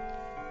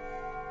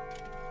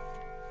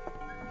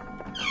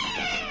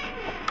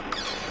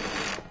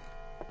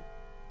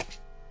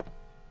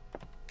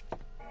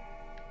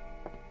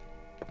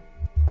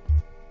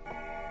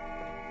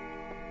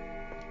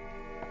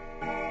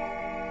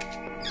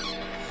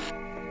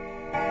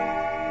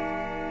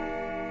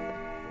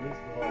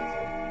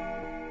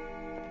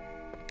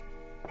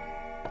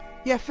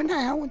 Yeah, for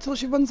now, until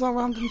she runs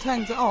around and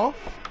turns it off.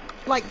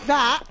 Like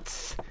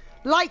that.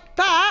 Like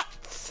that.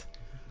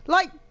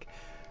 Like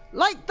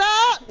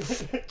that.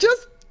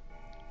 Just...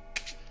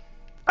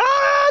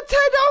 Ah, turn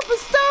it off and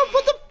stuff.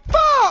 What the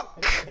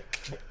fuck?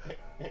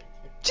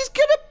 She's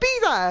gonna be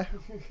there.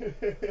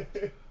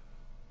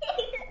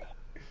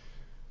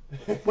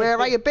 Where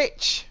are you,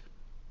 bitch?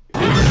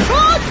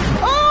 What?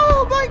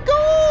 Oh my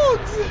god!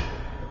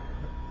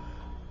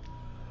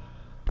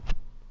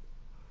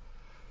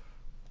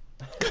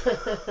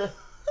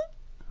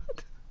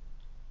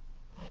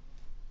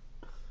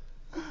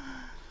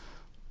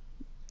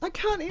 I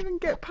can't even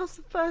get past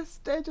the first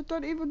stage. I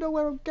don't even know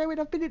where I'm going.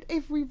 I've been in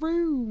every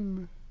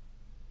room.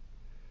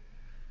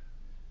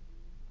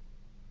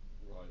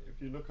 Right,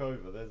 if you look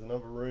over, there's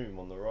another room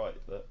on the right.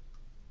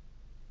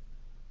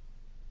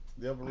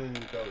 The other room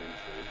you go into,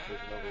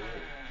 there's another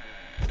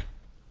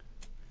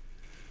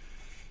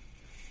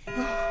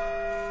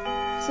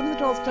room. Some of the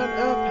doors don't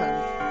open.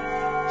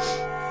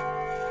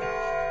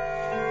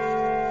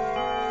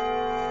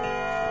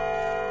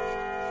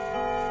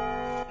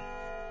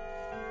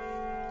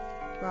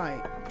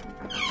 Right.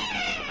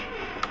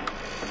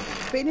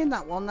 Been in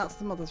that one, that's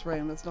the mother's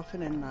room, there's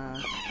nothing in there.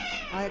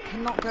 I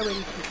cannot go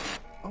into...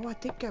 Oh, I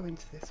did go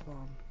into this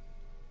one.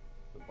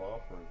 The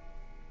bathroom.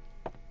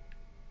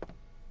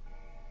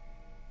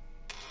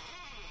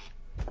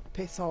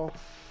 Piss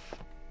off.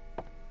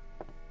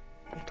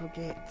 Little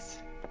git.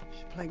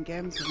 She's playing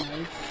games with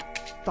me.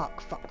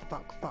 Fuck, fuck,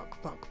 fuck, fuck,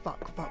 fuck,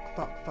 fuck, fuck,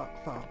 fuck,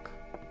 fuck, fuck.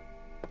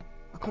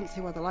 I couldn't see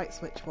where the light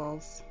switch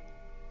was.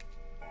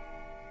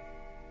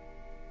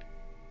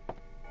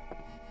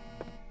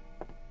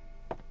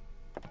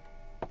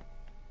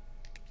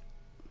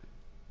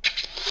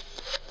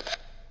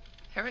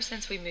 Ever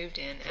since we moved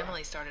in,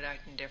 Emily started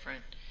acting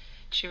different.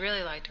 She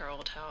really liked our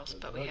old house,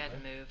 but we had to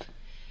move.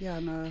 Yeah, I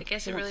know. I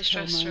guess She it really wants to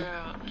kill stressed me. her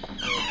out.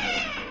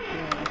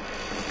 Yeah.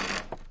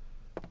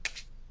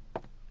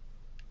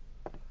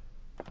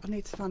 I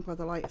need to find where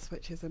the light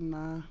switch is in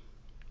there.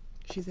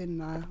 She's in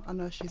there. I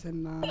know she's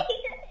in there.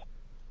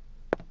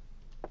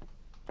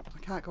 I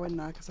can't go in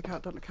there because I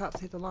can't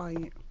see the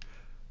light.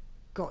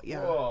 Got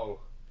ya. Whoa!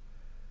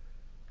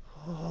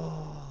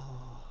 Oh.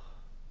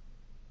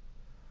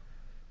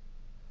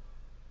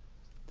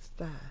 It's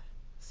there.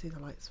 See the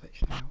light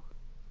switch now.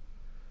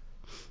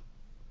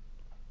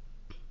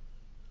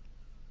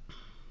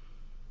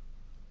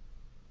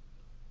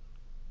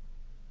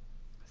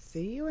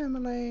 See you,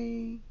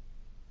 Emily.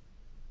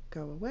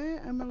 Go away,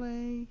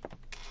 Emily.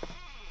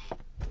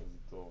 There's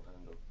a door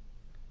handle.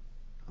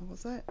 Oh,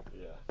 was it?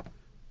 Yeah.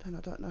 Then I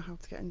don't know how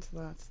to get into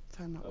that.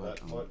 Turn that Oh, light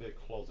that on. might be a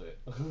closet.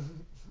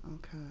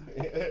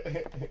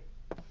 Okay.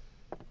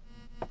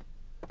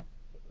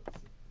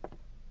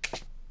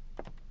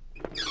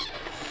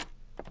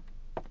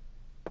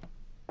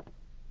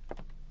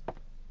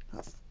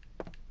 That's...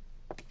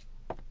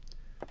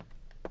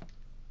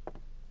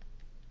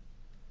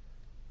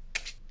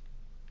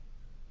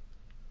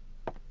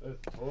 There's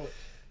the torch.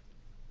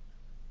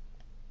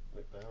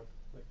 Look down,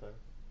 look down.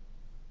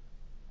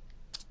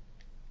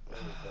 There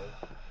we go.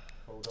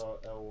 Hold our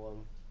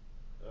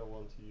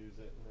L1 to use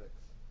it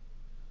next.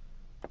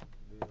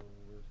 Leon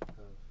would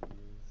have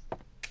used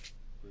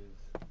his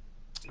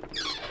to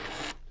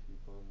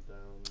burn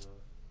down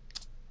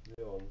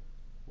Leon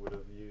would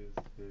have used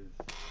his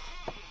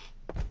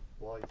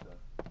lighter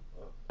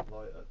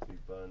to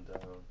burn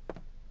down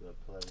the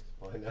place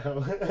by now.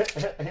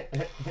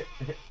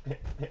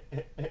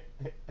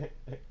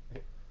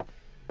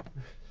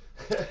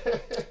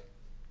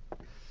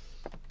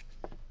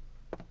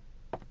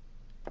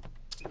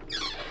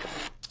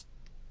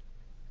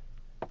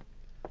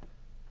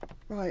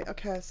 Right,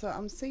 okay, so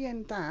I'm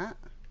seeing that.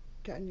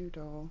 Get a new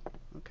door.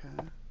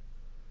 Okay.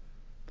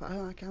 But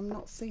I'm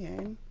not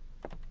seeing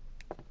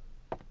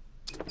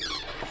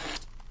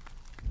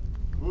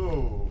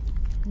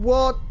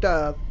What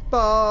the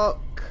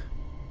fuck?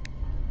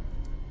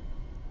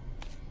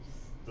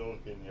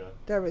 Stalking you.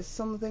 There is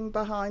something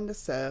behind the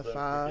Don't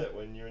sofa. forget,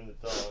 when you're in the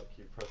dark,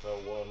 you press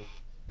L1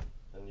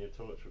 and your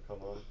torch will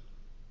come on.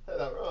 Hey,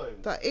 that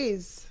rhymes. That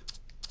is.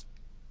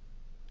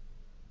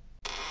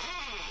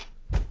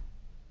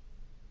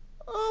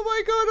 Oh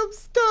my god, I'm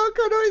stuck.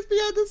 I know it's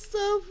behind the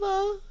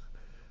sofa.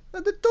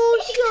 And the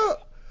door's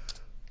shut.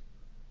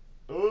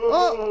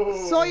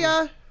 Oh,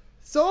 Sawyer.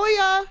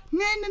 Sawyer.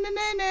 Nah, nah, nah,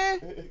 nah, nah.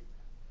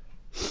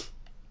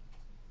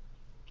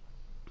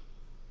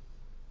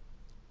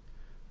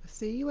 I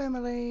see you,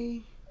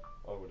 Emily.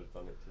 I would have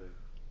done it too.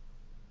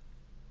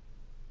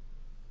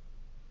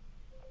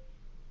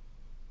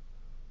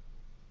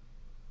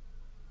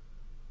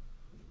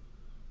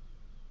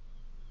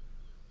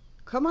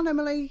 Come on,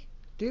 Emily.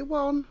 Do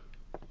one.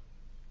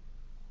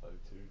 Oh,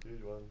 two, do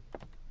one.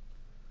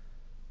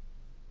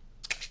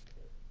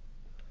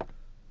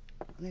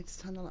 I need to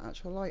turn the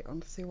actual light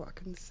on to see what I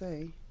can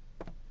see.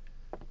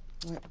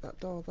 Like that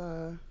door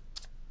there.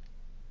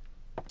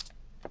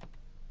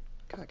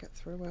 Can't get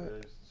through it.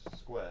 There's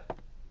square.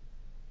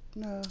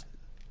 No.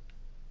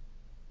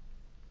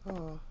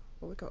 Oh,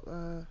 what we got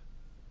there?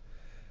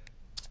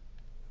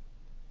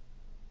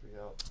 Bring it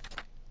up.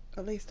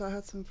 At least I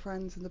had some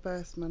friends in the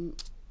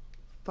basement.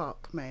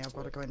 Fuck me, I've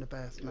got to go in the You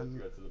have to basement.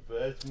 go to the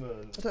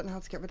basement. I don't know how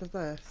to get rid of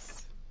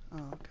this. Oh,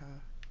 okay.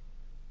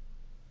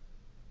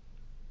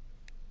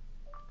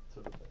 To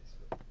the basement.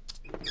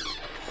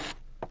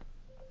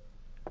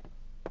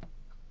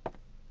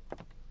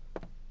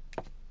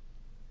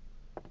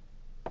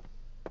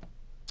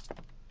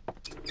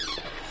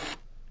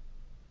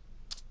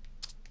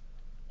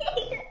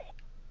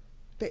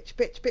 Bitch,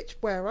 bitch, bitch,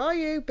 where are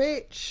you,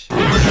 bitch?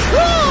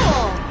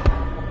 Oh!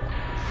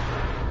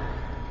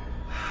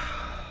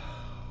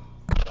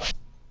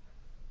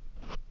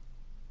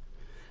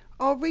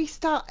 I'll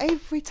restart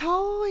every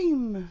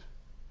time.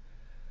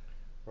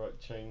 Right,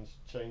 change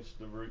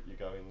the route you're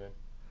going then.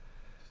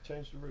 Just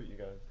change the route you're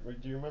going.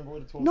 Do you remember where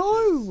the torch is?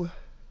 No!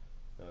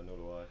 No, nor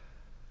do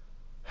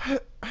I.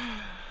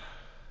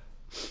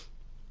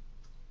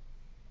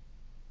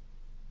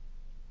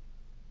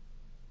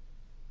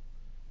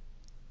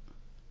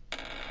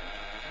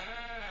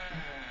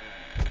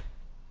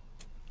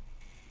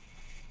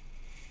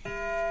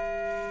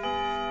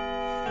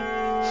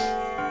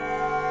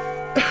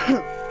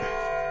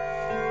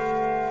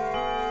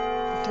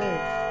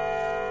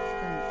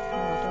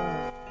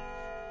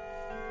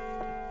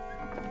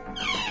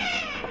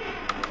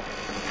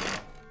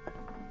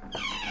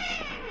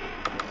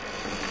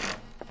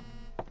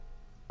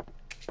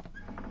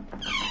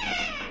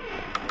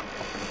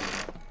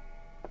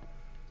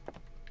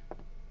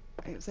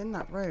 It was in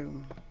that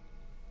room,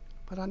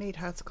 but I need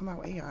her to come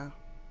out here.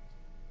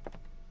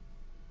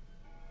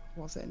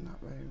 Was it in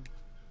that room?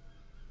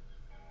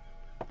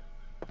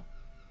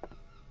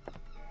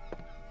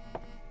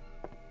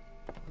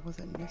 Or was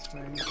it in this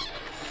room?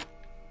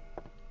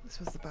 This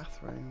was the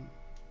bathroom.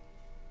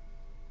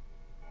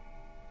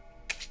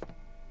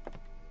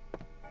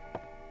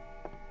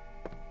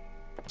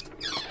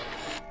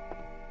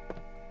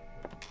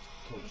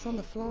 It was on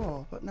the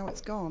floor, but now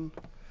it's gone.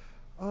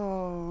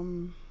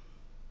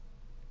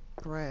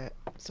 Great.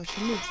 So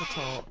she moves the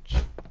torch.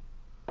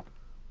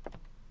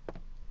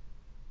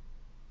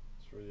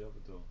 Through the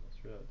other door.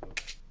 Through that door.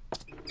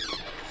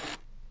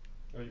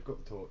 Oh, you've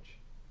got the torch.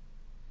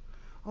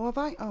 Oh, have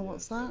I? Oh,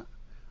 what's that?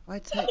 I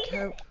take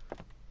care.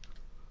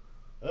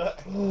 They're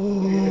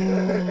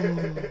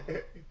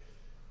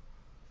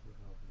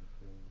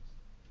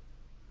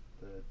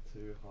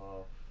two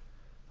half.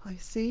 I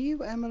see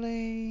you,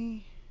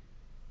 Emily.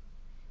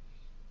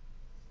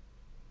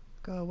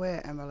 Go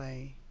away,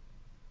 Emily.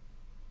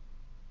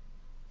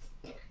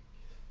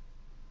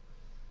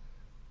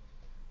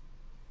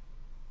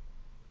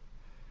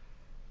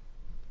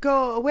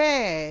 Go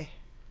away.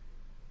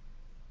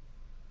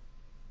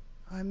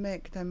 I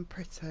make them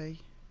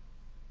pretty.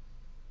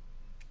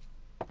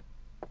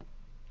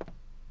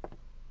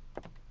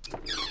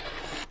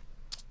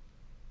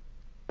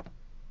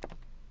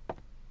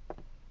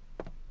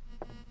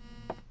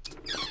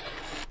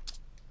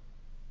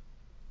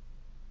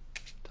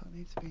 Don't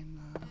need to be in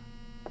there.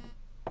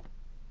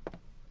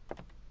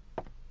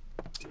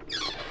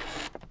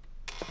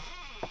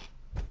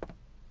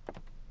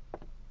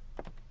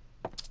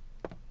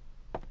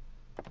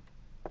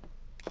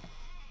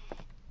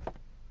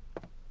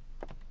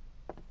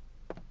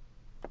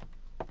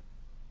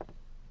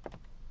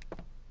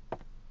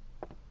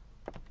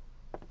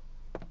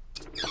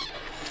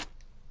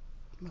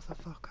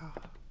 Motherfucker.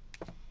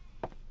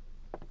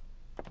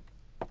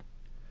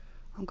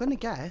 I'm gonna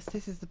guess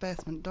this is the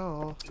basement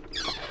door.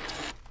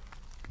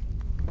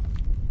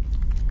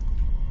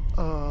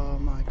 Oh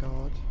my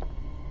god.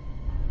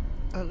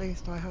 At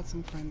least I had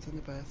some friends in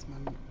the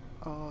basement.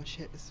 Oh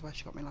shit, this is where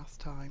she got me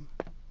last time.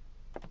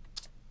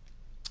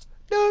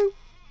 No!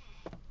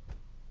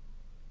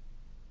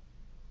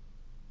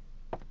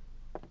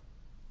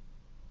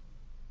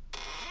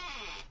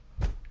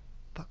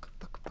 Fuck,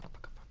 fuck, fuck, fuck,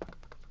 fuck, fuck,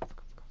 fuck, fuck,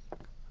 fuck, fuck.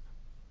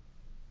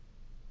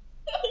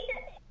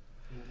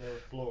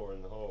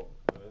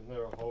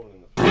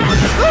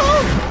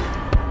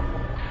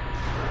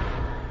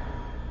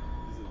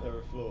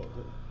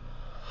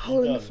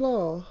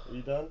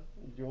 you done?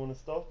 Do you want to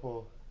stop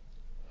or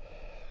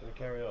want to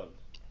carry on?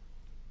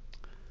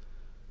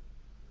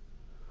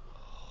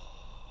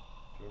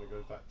 Do you want to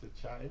go back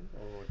to chatting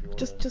or do you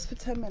want Just for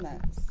 10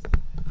 minutes.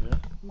 Yeah.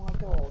 My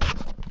God.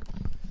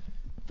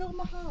 Feel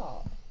my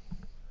heart.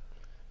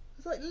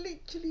 It's like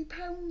literally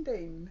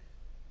pounding.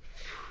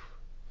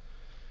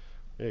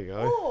 There you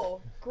go.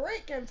 Oh,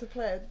 great game to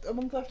play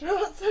amongst after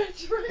heart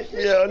surgery.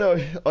 Yeah, I know.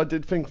 I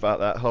did think about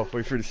that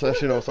halfway through the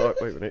session. I was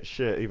like, wait a minute,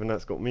 shit, even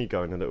that's got me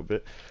going a little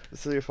bit.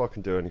 Let's see if I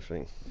can do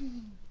anything.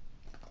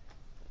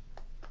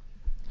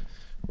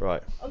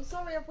 Right. I'm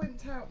sorry I've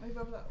winked out. Move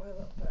over that way a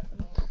little bit.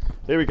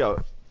 Here we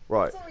go.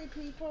 Right. Sorry,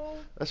 people.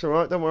 That's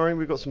alright, don't worry,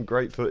 we've got some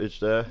great footage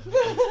there.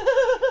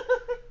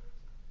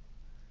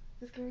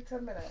 Just give me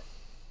 10 minutes.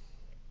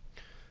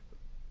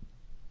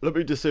 Let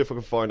me just see if I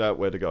can find out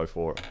where to go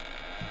for it.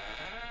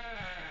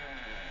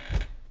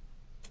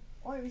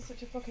 Why are you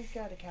such a fucking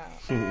scaredy cat?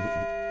 Here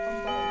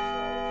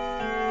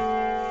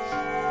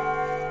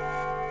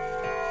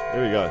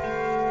we go.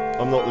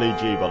 I'm not Lee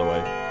G, by the way.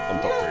 I'm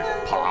Dr.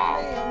 Evil.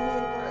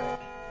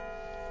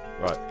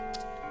 Right.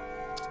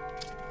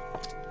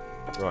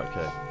 Right,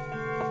 okay.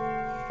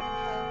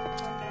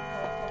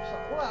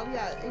 Well,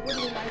 yeah, it would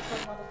have been nice to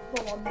have a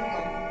full-on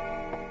number.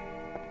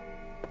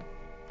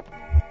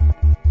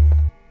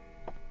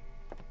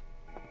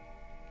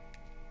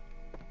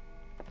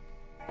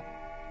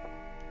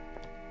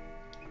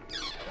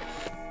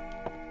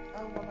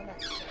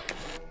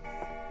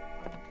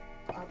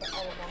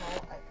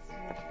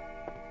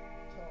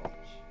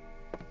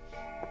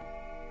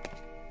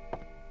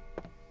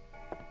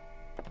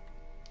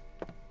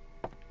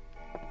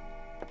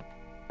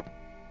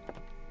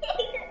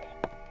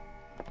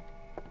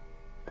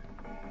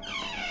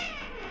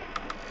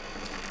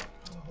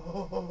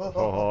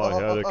 Oh, I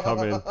had it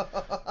coming.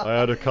 I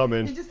had it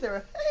coming. You just do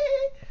a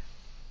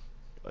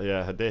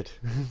Yeah, I did.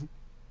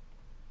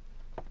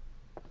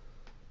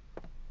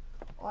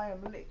 I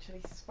am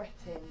literally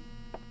sweating.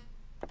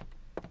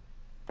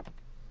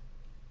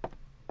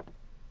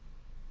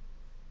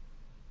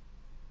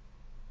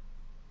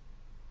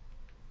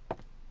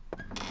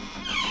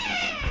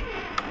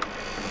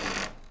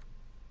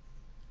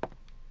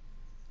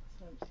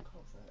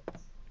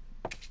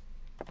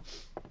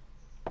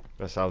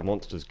 That's how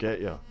monsters get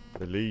you.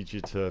 They lead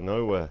you to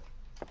nowhere.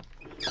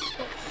 I've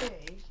got to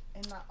be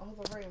in that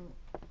other room.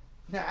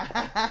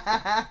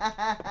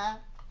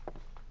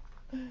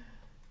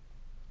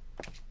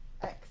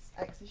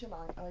 X is your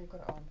light. Oh, you've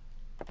got it on.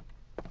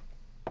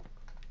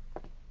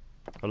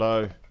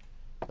 Hello?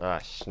 Ah,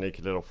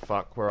 sneaky little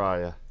fuck, where are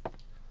you?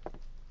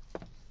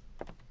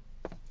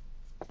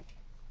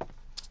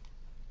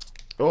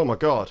 Oh my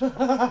god.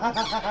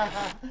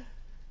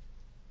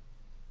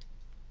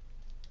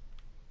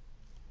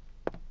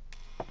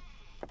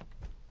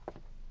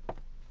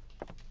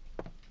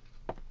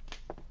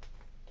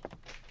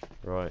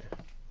 Right.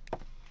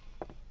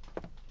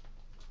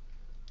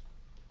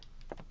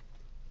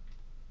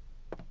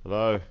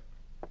 Hello?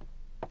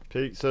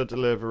 Pizza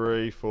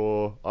delivery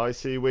for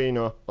Icy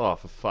Wiener. Oh,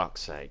 for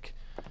fuck's sake.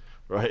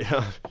 Right.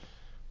 None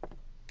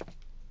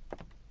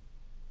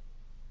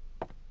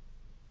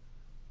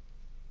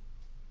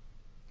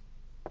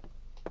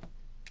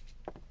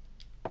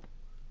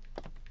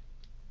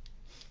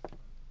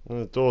of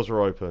the doors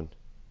were open.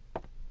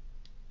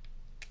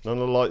 None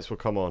of the lights will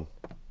come on.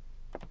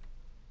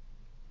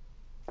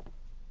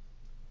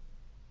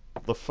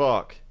 What the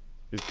fuck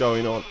is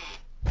going on?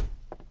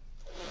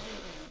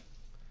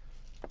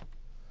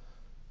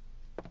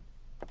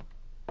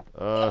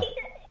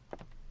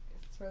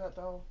 Throw that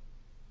doll.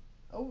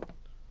 Oh.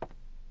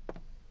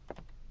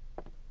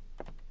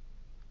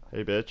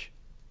 Hey, bitch.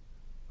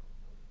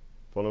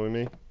 Following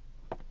me?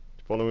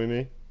 Following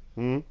me?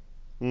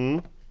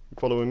 You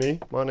following me?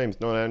 My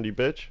name's not Andy,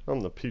 bitch. I'm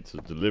the pizza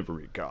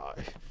delivery guy.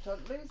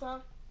 Don't lose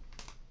her.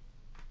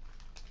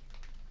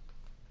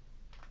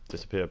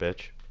 Disappear,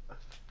 bitch.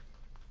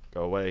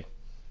 Go away.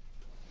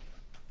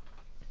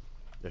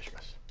 There she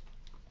goes.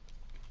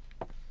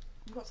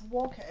 You've got to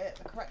walk at it at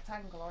the correct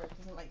angle or it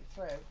doesn't let you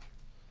through.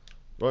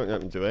 Won't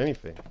let me do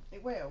anything.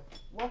 It will.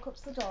 Walk up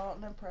to the door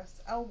and then press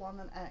L1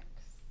 and X.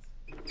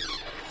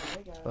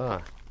 There you go.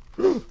 Ah.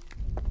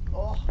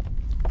 Oh.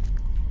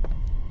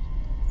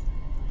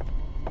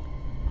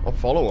 I'll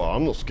follow her.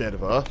 I'm not scared of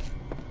her.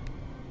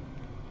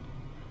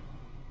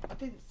 I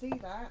didn't see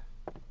that.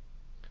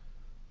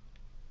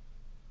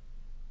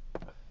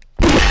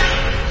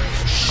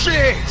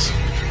 Shit!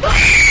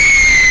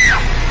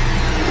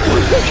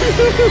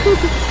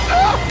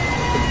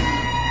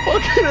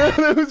 Fucking hell,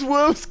 that was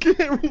well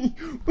scary.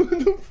 What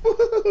the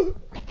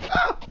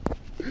fuck?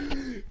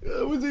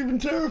 That was even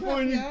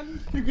terrifying.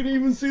 You could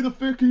even see the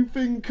fucking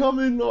thing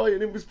coming, like,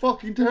 and it was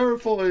fucking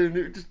terrifying.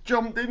 It just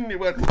jumped in and it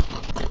went.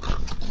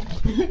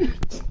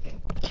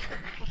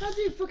 How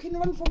do you fucking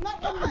run from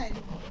that one then?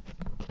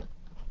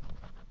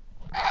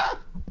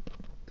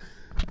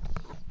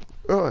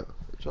 Alright.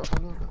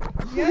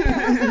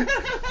 Yeah.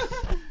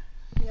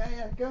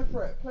 Yeah, go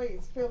for it,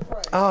 please. Feel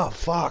free. Oh,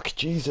 fuck,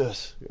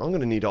 Jesus. I'm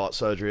gonna need heart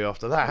surgery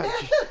after that.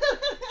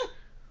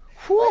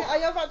 Wait, I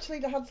have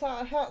actually had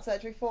heart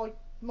surgery 4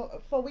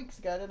 weeks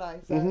ago, didn't I?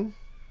 So Yeah,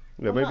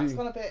 my maybe. heart's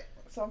gone a bit,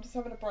 so I'm just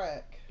having a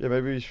break. Yeah,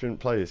 maybe you shouldn't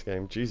play this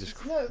game. Jesus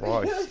No,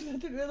 Christ. I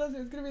didn't realise it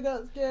was going to be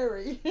that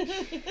scary.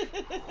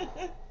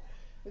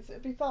 It'll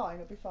be fine.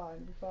 It'll be fine.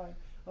 It'll be fine.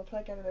 I'll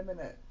play again in a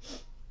minute.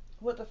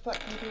 What the fuck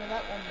can you do with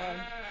that one,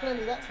 man?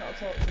 Clearly, that's not a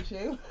torch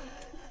issue.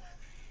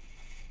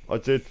 I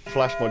did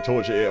flash my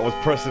torch at it. I was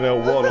pressing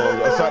L1.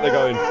 I sat there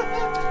going.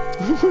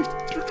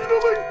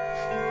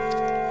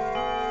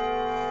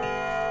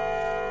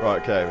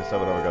 Right, okay, let's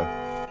have another go.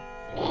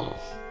 So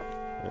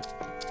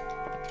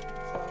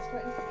I was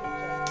waiting for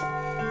PJ.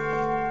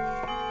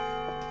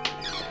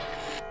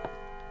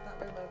 That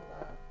room over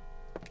there.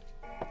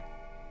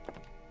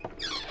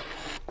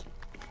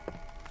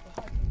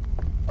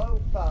 Oh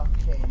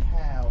fucking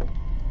hell.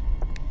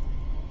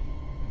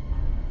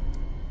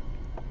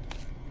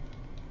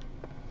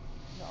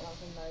 Not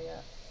allowed in there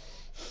yet.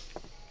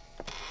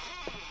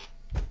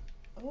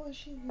 Oh,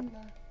 she's in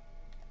there.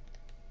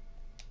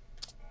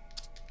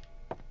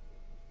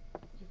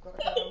 You've got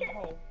to go down the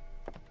hole.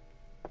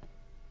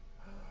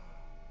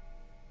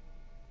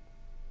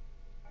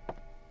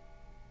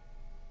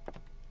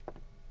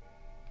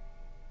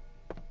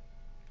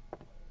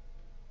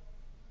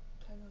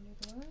 Turn on the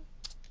other way.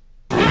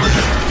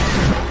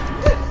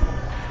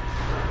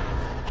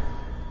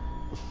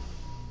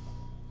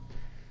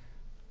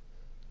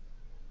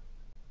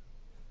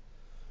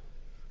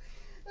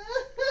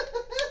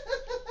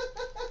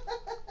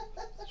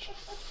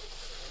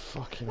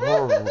 Fucking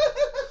horrible.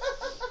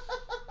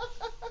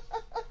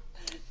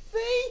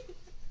 See?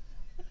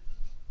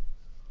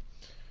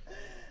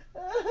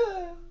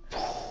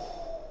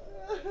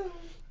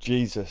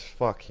 Jesus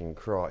fucking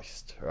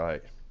Christ.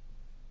 Right.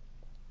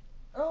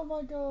 Oh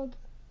my god.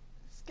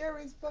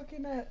 Scary as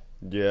fucking it.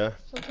 Yeah.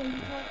 Shall I change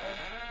the title?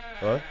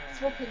 Right?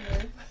 Swapping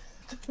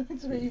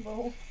with to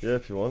Evil. Yeah,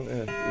 if you want.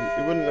 Yeah.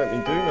 It wouldn't let me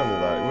do none of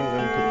that. It wouldn't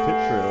let me put the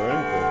picture in or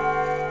anything.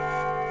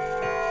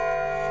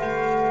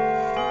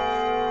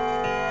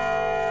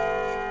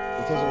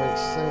 It doesn't make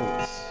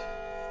sense.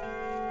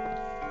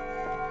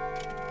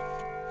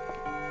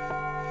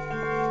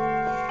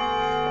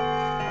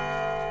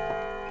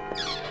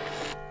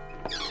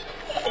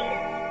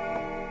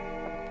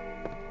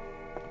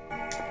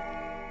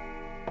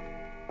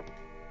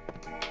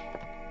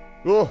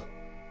 Oh!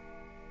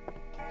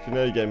 She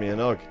nearly gave me an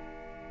hug.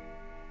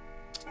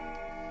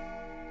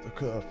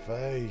 Look at her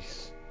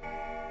face. I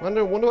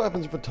wonder what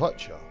happens if I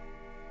touch her.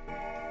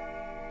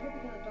 Probably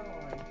gonna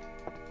die.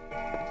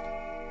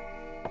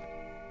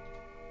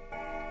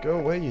 Go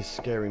away, you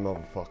scary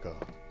motherfucker.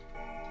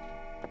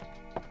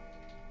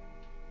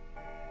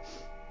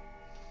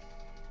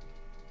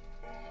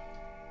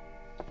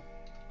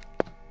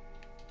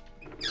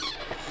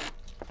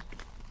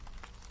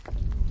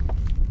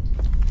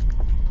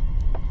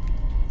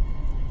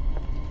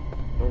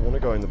 I don't want to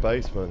go in the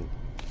basement.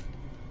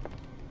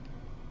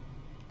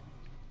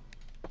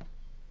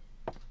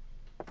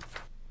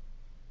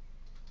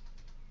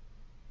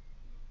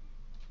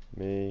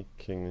 Me,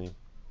 Kingley,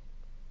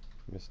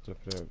 Mr.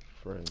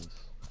 Friends.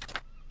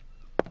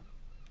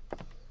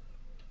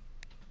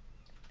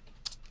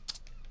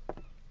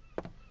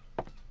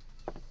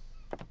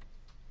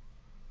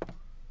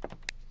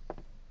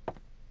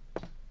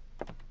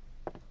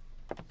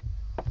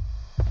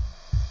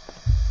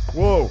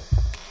 Whoa!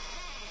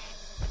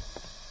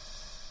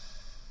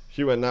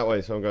 She went that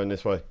way, so I'm going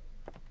this way.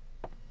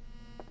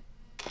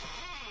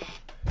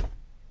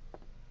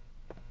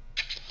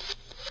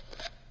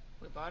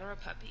 We bought her a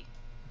puppy.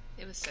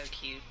 It was so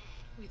cute.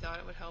 We thought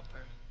it would help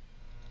her.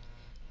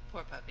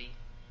 Poor puppy.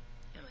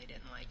 Emily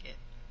didn't like it.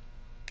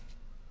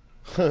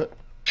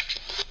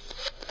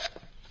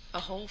 A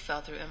hole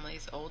fell through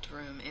Emily's old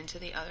room into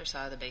the other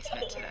side of the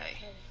basement today.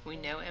 We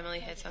know Emily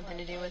had something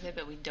to do with it,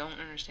 but we don't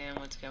understand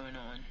what's going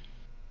on.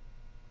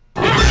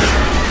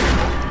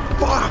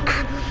 Fuck!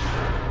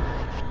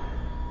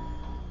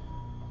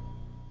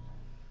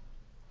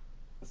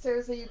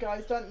 Seriously, you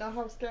guys don't know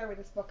how scary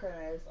this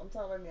fucker is. I'm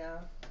telling you.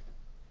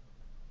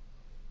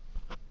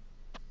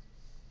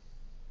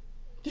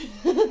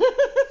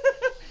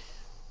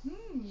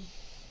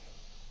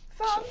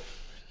 Fun.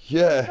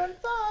 Yeah. Fun,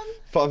 fun.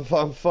 Fun,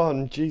 fun,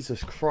 fun.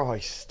 Jesus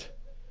Christ.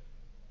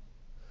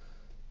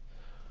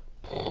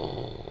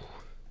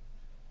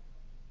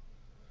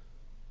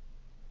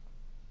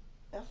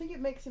 I think it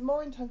makes it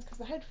more intense because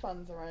the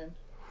headphones are on.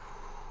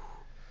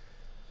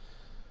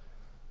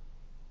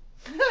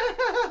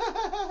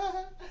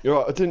 You're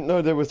right, I didn't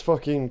know there was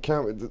fucking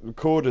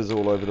recorders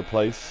all over the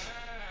place.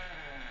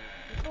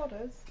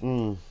 Recorders?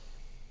 Mm.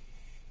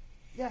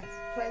 Yes,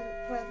 play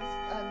this,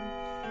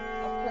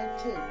 I've played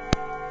 2.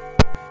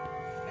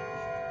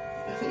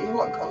 I think you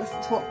want to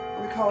listen to what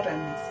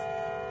recordings.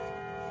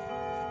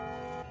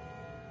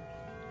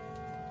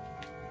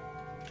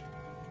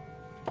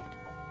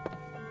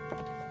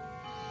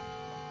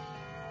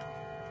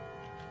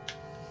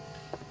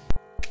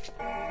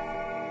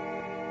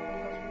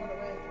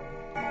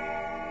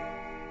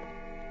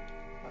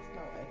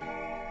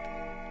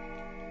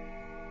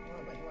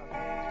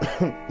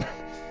 You're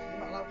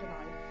not allowed a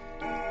knife.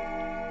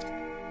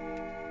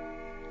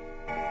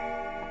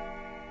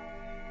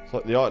 It's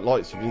like the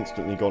lights have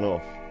instantly gone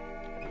off. I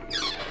went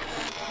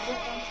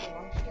down too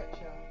long to get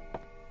you.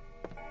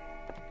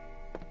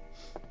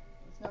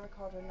 There's no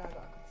recorder in there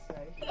that I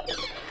could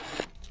see.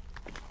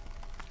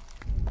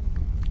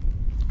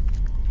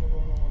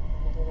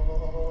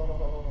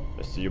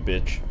 I see you,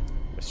 bitch.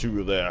 I see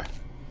you there.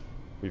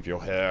 With your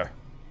hair.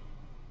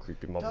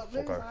 Creepy Don't lose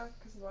motherfucker. her,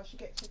 because otherwise she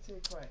gets you too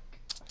quick.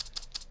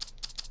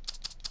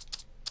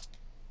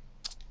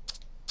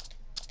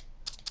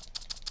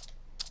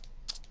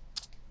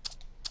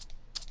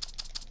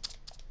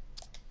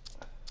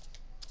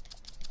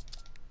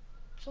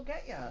 She'll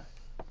get you.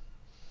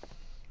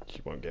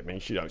 She won't get me.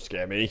 She don't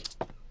scare me.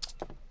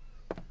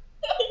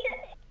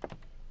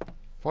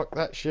 Fuck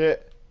that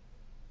shit.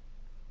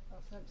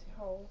 That's an empty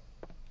hole.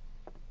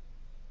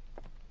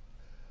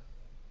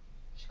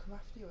 She'll come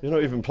after you. You're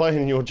not even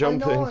playing, you're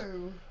jumping. I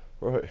know.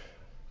 Right.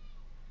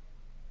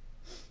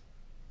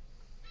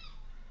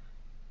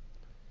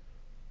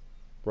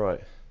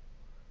 Right.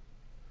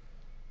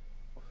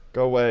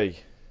 Go away.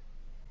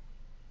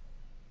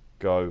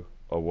 Go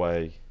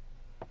away.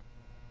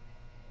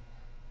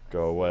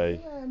 Go away.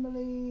 Hey,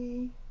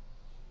 Emily.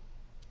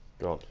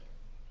 God.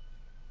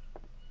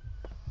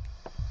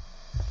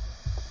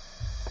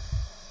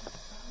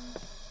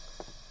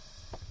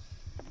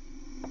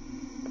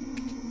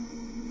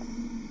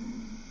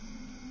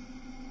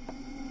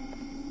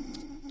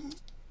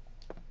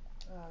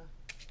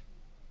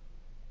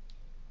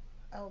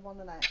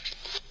 L1 and X.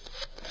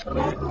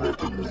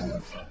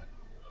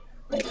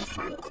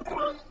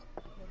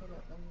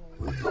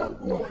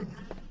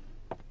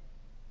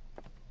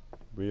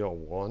 We are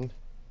one.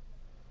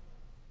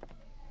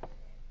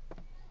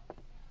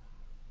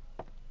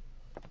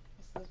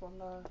 There's one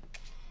there.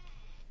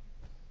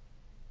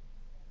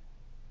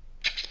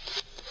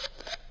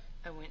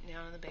 I went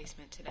down in the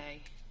basement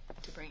today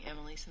to bring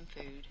Emily some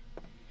food.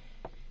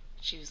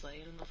 She was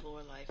laying on the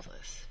floor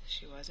lifeless.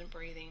 She wasn't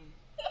breathing.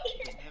 She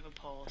didn't have a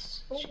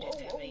pulse. She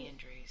didn't have any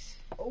injuries.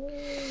 Oh.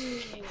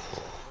 She came to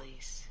the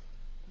police.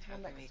 There's How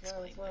one can we next to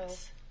her explain as well.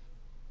 this?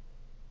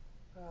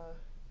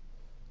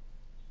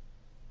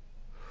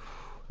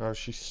 How's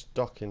she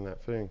stuck in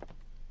that thing?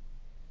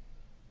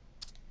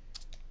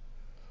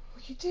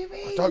 What are you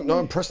doing? I don't know,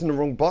 I'm pressing the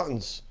wrong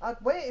buttons.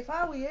 I'd wait if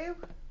I were you.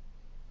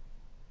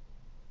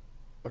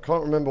 I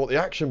can't remember what the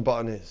action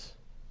button is.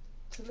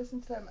 To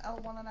listen to them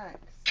L1 and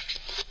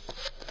X.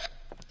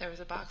 There was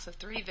a box of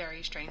 3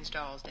 very strange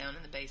dolls down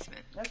in the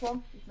basement. There's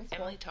one. You've missed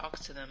Emily one.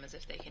 talks to them as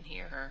if they can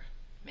hear her.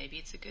 Maybe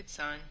it's a good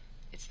sign.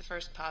 It's the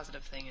first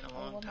positive thing in a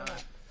long L1 and time.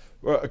 X.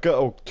 Right, a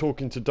girl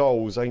talking to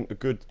dolls ain't a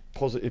good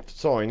positive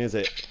sign, is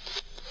it?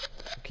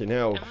 Fucking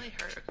hell. Emily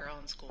hurt a girl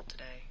in school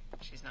today.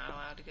 She's not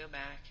allowed to go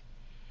back.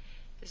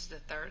 This is the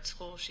 3rd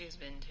school she has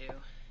been to.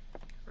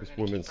 We're This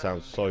gonna woman keep her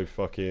sounds home. so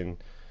fucking...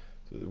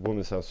 The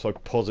woman sounds so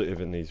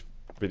positive in these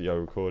video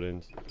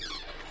recordings.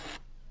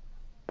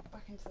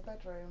 Back into the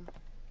bedroom.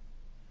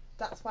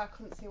 That's why I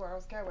couldn't see where I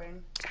was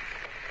going.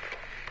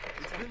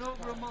 It's been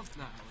over a month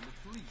now, and the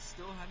police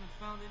still haven't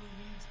found any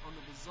leads on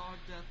the bizarre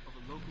death of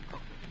a local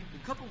couple.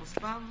 The couple was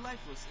found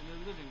lifeless in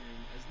their living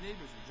room as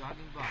neighbors were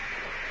driving by.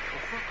 The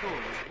front door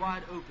was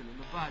wide open, and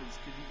the bodies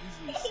could be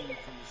easily seen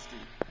from the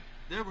street.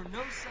 There were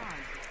no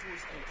signs of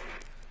forced entry,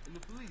 and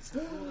the police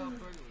have ruled out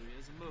burglary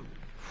as a motive.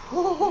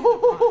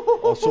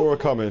 I saw her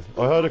coming.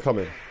 I heard her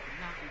coming.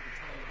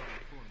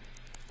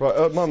 Right,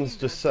 her mum's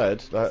just said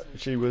that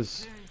she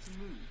was...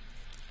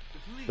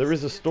 There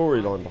is a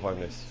storyline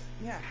behind this.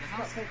 Yeah,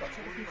 that's why I got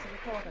to listen to the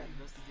recording.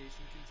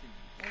 Investigation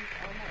continues.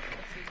 I might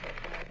listen to it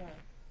right there.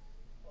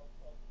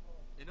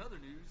 In other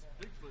news,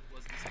 Bigfoot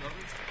was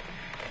discovered.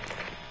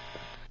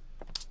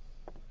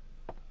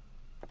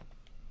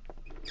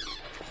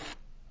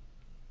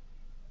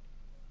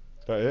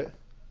 Is that it?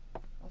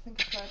 I think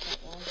I've heard that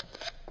one.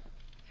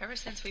 Ever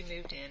since we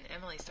moved in,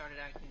 Emily started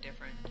acting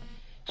different.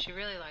 She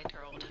really liked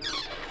her old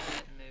house, but we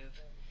didn't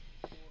move.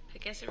 I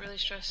guess it really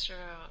stressed her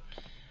out.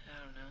 I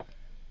don't know.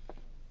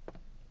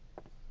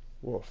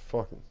 What a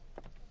fucking...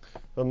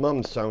 Her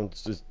mum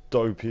sounds as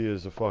dopey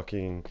as a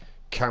fucking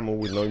camel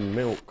with no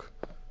milk.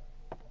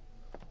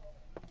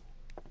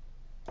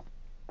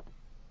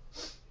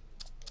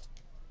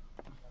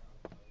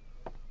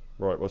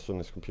 Right, what's on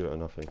this computer?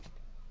 Nothing.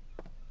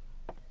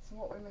 So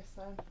what we missed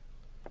then?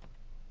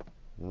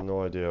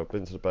 No idea. I've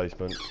been to the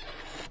basement.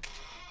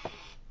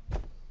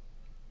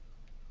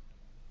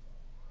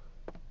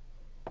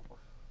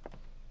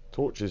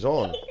 Torch is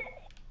on.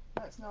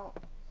 No, it's not.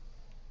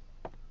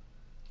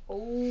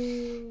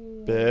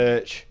 Oh.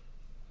 Bitch.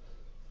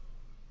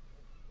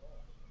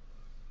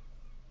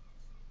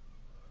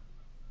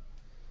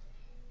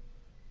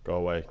 Go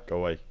away, go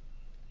away.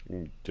 What are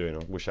you doing? I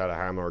wish I had a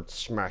hammer, I'd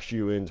smash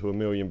you into a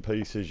million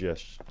pieces, you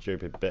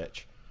stupid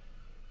bitch.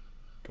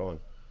 Go on,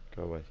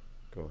 go away,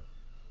 go on.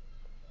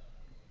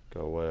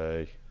 Go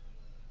away.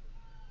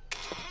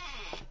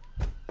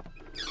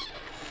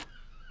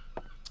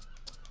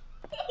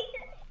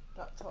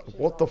 That torch is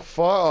What the on.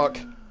 fuck?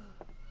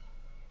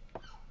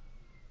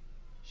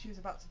 She was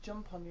about to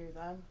jump on you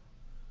then.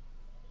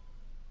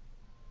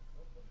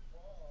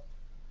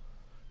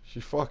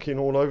 She's fucking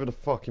all over the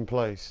fucking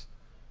place.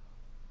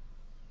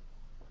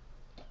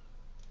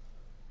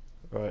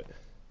 Right.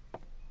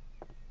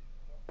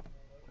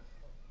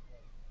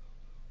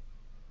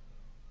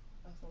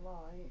 That's a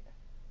light.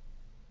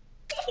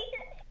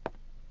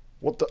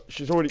 What the?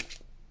 She's already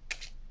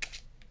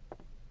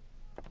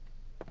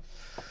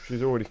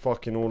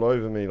fucking all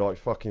over me like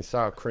fucking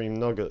sour cream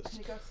nuggets. Can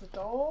you go to the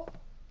door?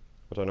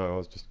 I don't know, I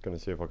was just going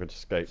to see if I could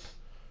escape.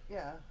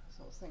 Yeah, that's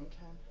what I was thinking.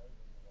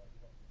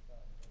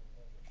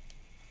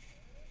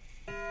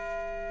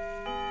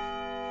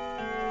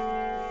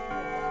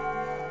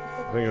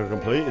 I think I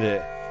completed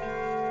it.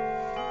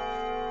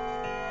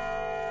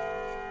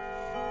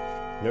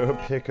 No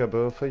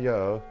pickable for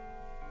you.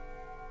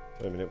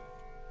 Wait a minute.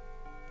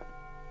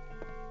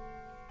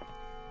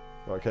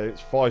 Okay,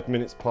 it's 5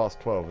 minutes past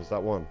 12. Is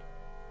that one?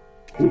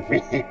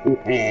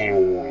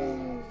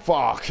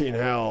 Fucking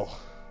hell.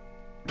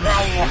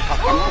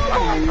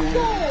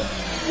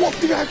 What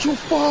the actual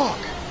fuck?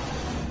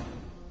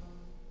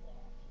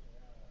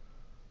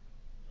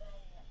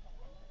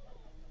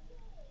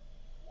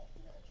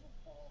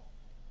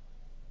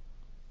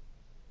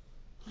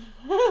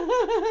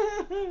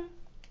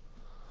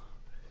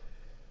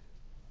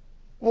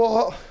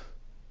 What?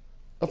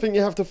 I think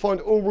you have to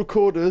find all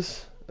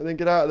recorders and then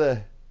get out of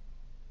there.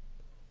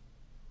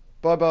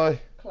 Bye bye.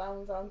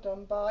 Clowns, I'm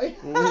done by.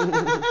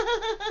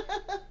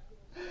 I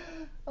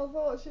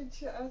thought she'd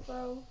shit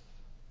herself.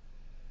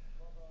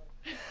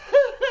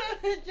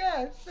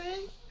 Yeah,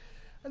 see?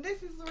 And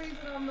this is the reason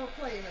I'm not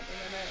playing at the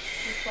minute.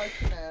 Just like,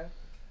 you know.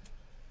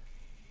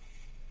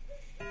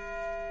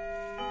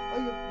 Oh,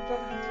 you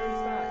don't have to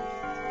restart. You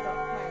just have to start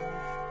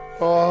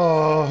the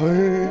Oh,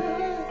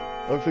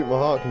 I don't think my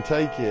heart can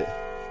take it.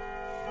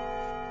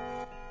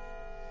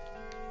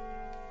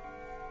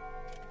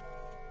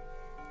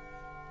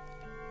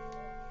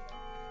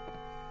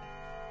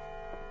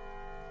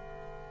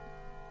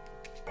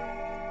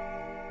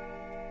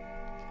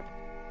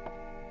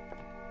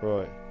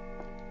 Right.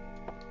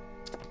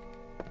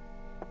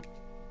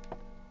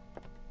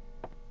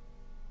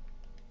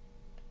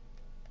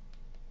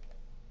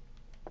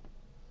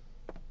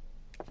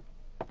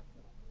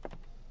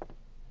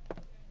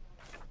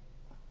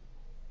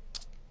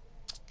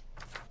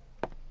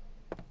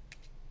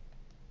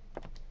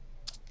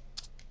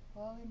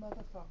 Holy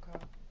motherfucker.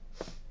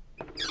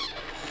 What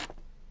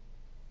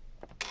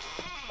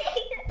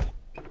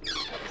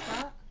was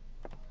that?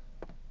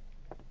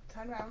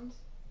 Turn round.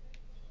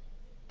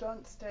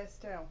 Don't stay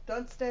still.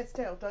 Don't stay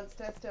still. Don't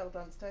stay still.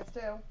 Don't stay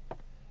still.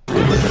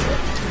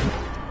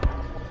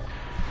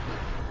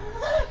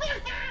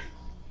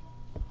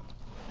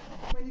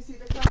 When you see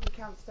the clown, you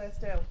can't stay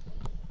still.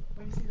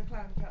 When you see the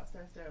clown, you can't stay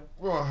still.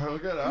 Well,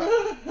 look at that.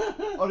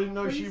 I didn't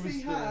know When she you was see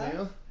still her- in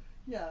here.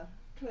 Yeah,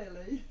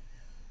 clearly.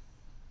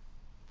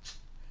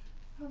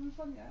 Having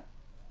fun yet?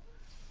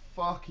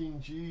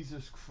 Fucking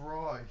Jesus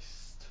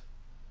Christ.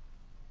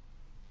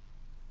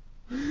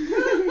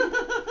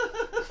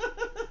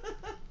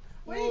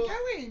 Where are you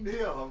going?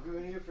 Yeah, I'm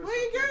going here for a Where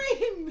are you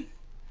second. going?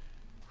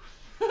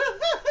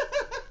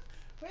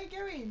 Where are you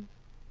going?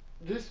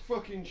 This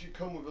fucking should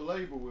come with a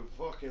label with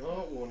fucking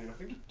heart warning. I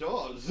think it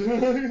does.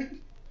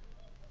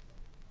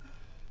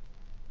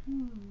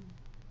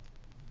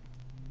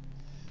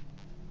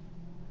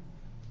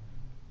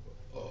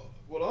 Oh,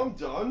 well, I'm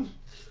done.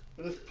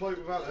 Let's play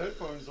without the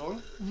headphones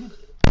on.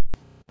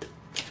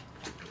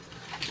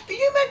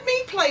 You made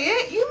me play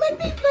it. You made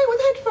me play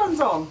with headphones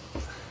on.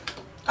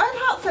 I had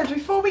heart surgery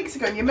 4 weeks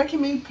ago and you're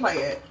making me play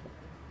it.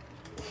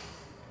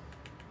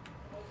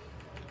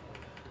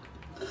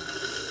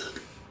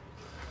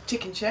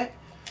 Chicken shit.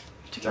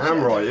 Chicken Damn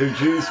shit. right,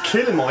 it's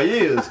killing my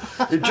ears.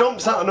 It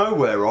jumps out of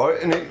nowhere,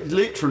 right, and it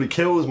literally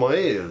kills my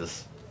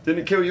ears. Didn't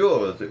it kill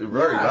yours? It was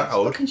very Yeah, I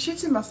was loud. fucking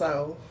shitting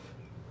myself.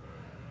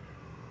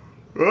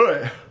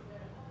 Right.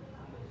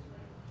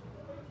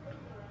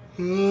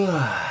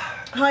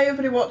 Hi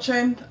everybody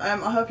watching. I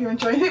hope you're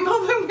enjoying it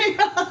more than we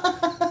are.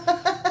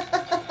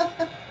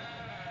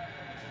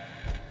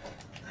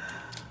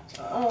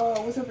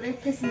 Oh, was everybody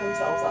pissing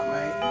themselves at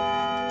me?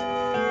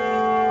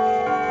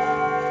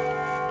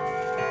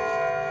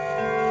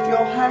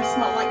 Your hair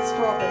smelled like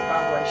strawberries, by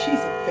the way. She's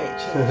a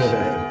bitch, isn't she?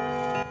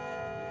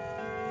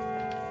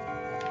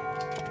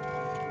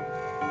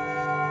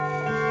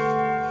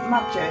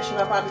 Matt J, should I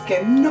have had this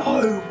game?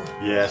 No!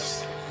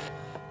 Yes.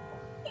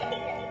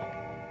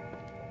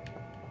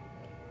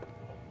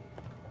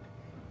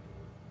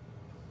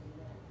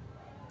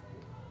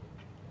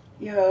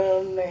 You're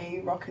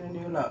only rocking a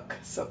new look,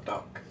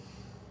 Subdoc.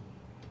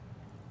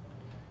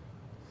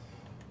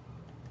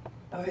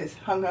 Oh, it's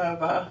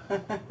hungover.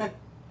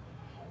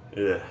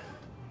 Yeah.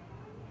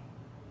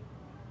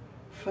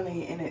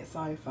 Funny in it,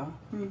 Cypher.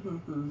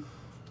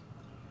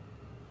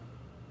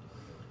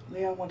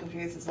 Leon would have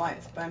used his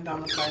light to burn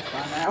down the place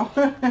by now.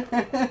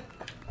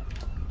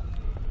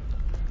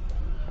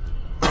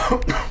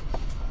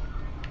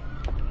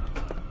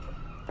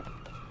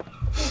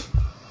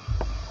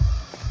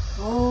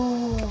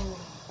 Oh,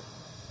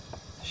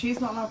 she's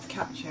not allowed to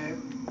catch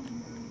you.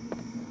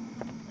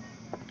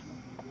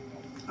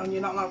 And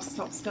you're not allowed to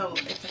stop still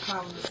if the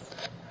clowns.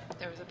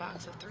 There was a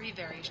box of 3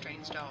 very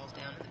strange dolls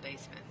down in the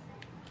basement.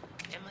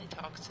 Emily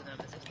talks to them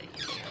as if they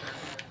can hear her.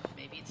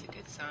 Maybe it's a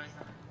good sign.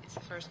 It's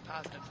the first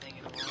positive thing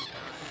in a long time.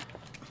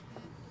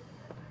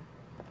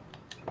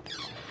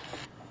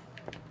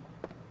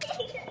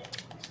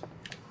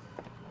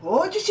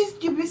 Oh,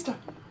 just you missed her.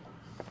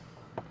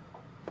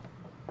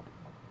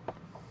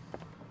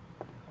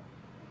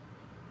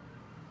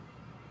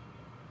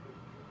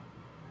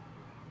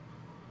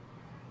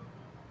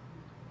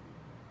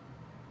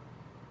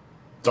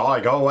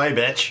 Die, go away,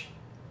 bitch.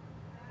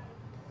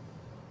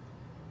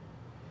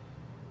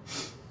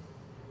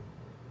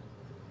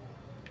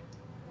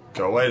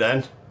 Go away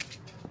then.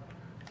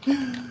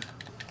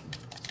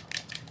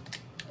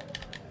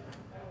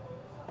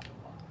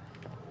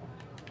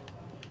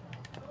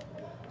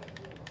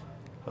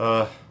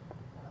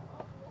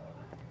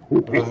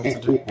 What do I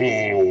have to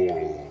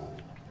do?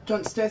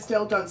 Don't stay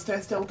still, don't stay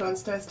still, don't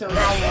stay still. Don't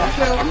stay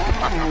still.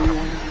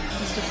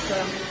 Just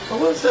I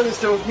wasn't standing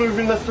still, I was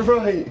moving left to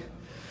right.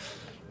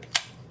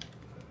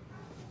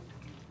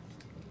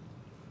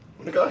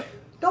 Wanna go?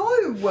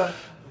 No!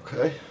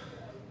 Okay.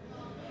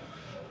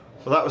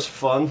 Well, that was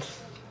fun.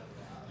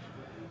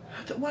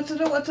 I don't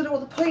know what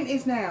the point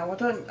is now. I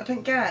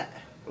don't get.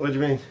 What do you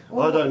mean?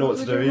 Well, I don't know what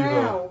to do either.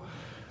 Now?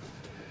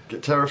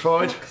 Get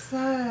terrified? Fuck's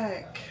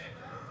sake.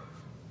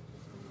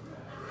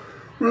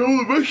 Well,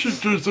 all the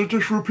messages are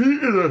just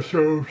repeating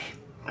themselves.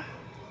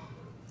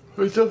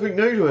 There's nothing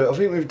new to it. I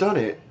think we've done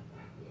it.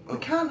 We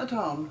can't have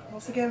done.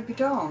 What's the game be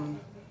done?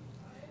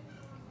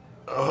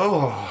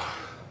 Oh.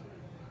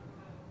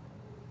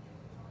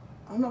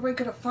 I'm not very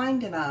good at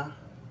finding her.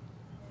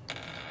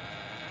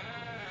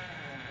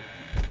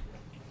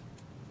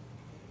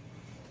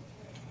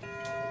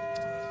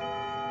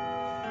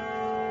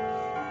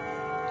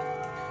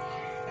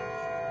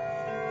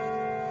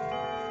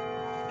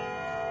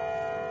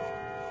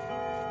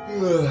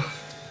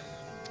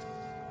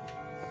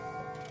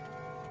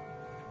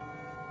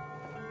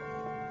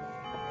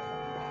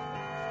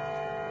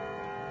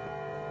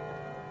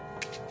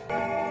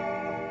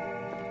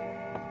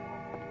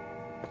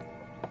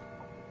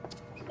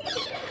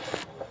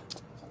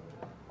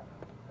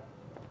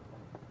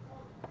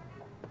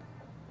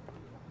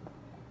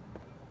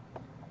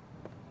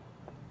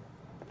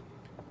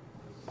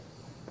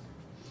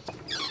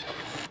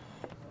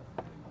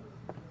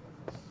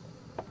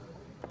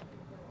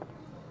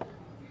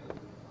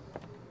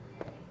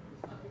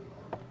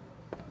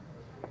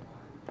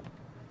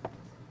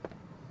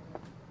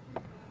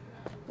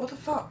 What the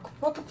fuck?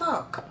 What the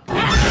fuck?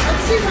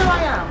 Let's see where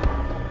I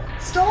am.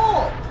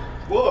 Stop!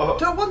 What?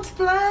 Don't want to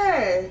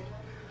play.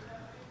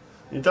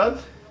 You done?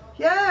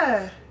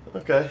 Yeah.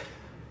 Okay.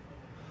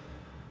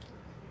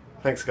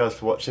 Thanks, guys,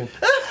 for watching.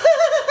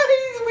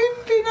 He's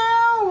wimping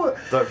out.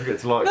 Don't forget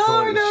to like, No,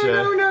 comment, and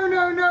share.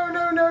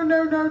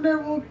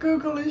 no. We'll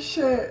Google his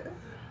shit.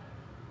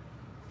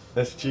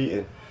 That's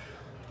cheating.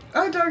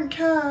 I don't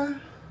care.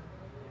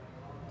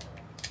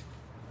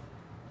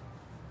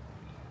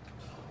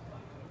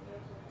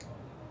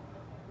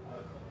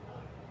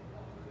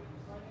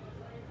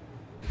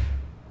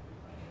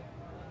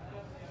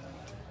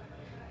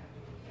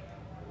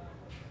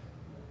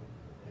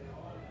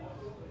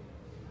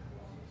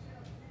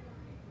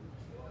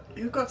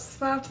 You've got to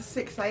survive to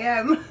 6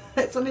 AM.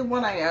 It's only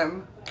 1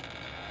 AM.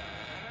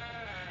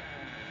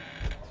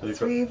 So you've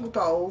 3 evil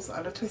dolls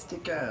and a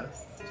twisted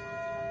ghost.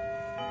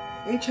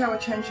 Each hour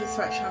changes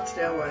threat you have to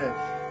deal with.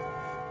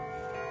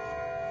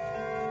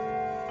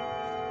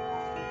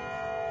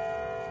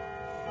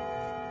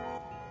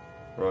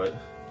 Right.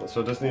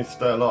 So I just need to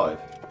stay alive.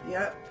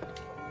 Yep.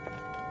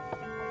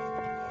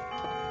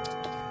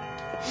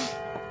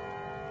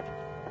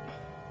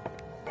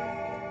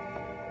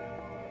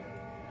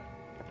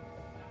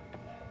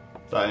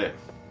 Is that it?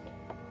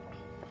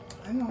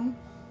 Hang on.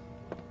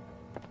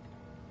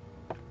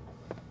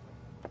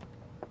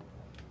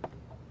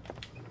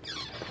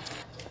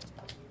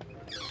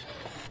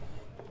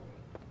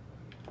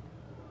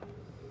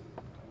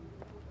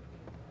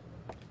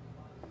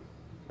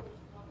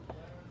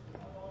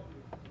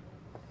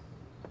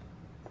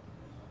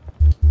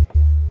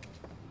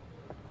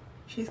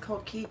 She's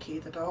called Kiki,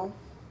 the doll.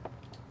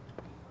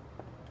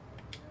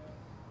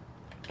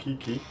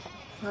 Kiki.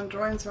 Find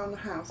drawings around the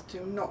house.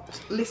 Do not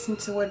listen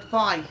to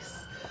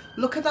advice.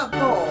 Look at that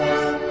board.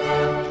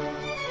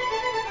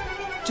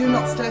 Do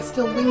not stay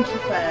still, winky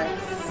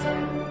face.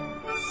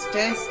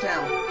 Stay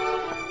still.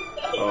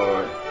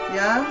 Alright.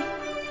 Yeah?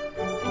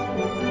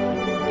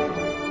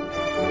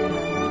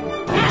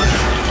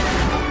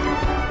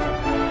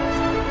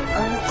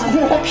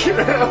 Walk it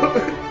out!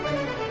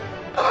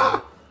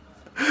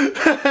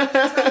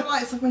 Turn the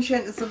lights off when she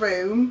enters the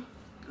room.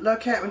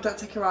 Locate her and don't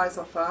take your eyes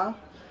off her.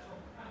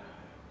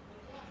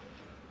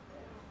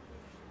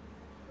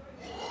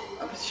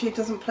 She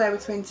doesn't play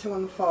between 2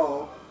 and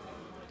 4.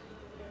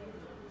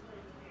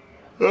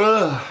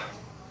 Ugh.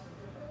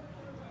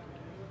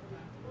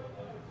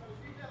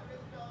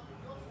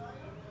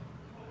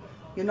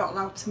 You're not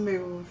allowed to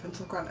move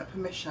until granted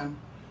permission.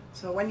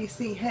 So when you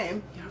see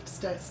him, you have to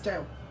stay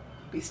still.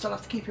 But you still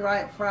have to keep your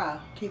eye out for her.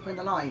 Keep her in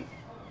the light.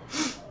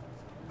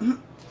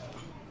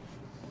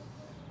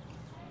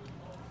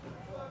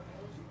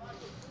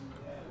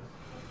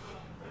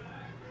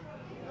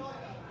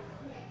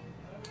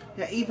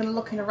 Yeah, even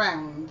looking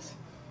around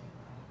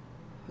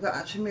without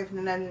actually moving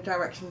in any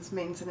directions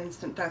means an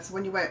instant death. So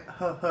when you wait,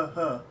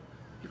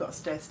 you've got to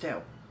stay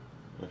still.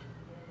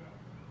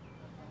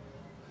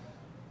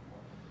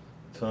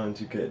 Time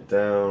to get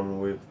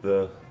down with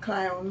the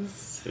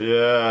Clowns.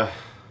 Yeah.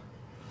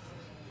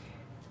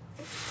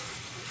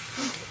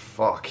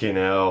 Fucking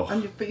hell.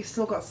 But you've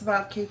still got to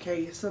survive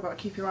Kiki. You've still got to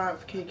keep your eye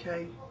out for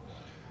Kiki.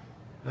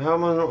 How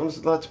am I not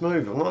allowed to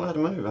move? I'm not allowed to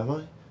move, am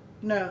I?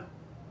 No.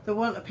 They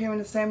won't appear in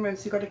the same room,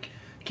 so you've got to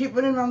keep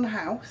running around the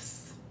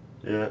house.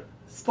 Yeah.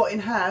 Spotting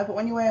her, but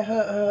when you hear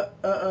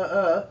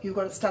her, you've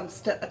got to stand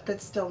dead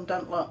still and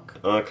don't look.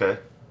 Okay.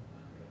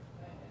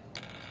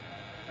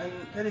 And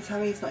the only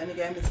time he's not in the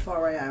game is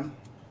 4 AM.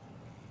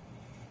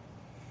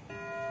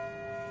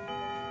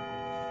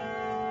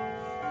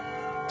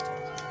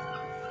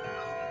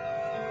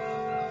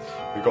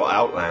 We've got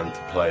Outland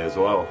to play as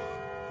well.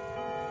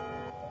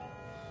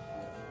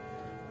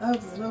 Oh,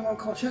 there's another one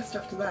called Chest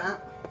after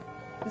that.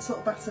 This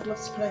little bastard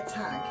loves to play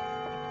tag.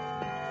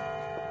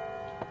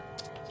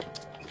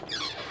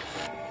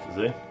 Is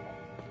he?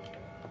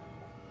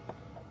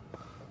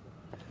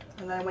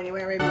 And then when you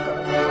hear him, you've got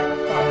to go like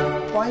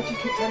fuck. Why do you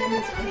keep turning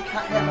music when you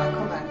can't hear my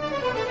comment?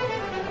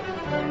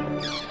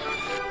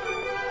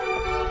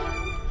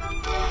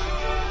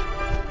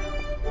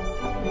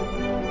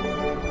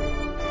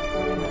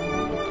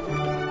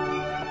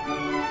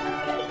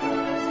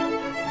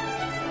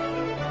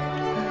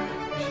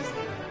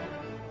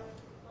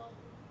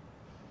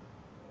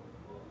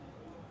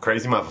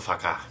 Crazy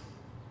motherfucker.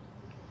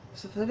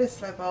 So for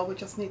this level, we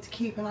just need to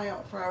keep an eye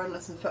out for her and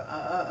listen for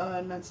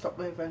and then stop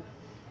moving.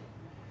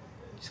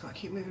 Just got to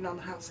keep moving on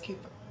the house,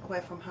 keep away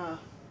from her.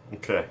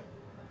 Okay.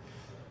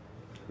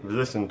 We've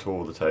listened to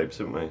all the tapes,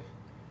 haven't we?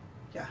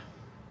 Yeah.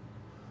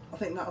 I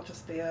think that'll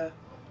just be a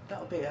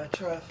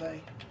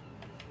trophy.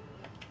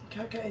 You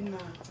can't get in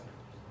there.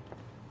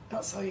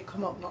 That's how you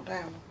come up, not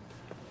down.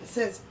 It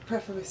says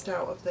preferably stay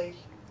out of the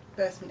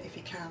basement if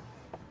you can.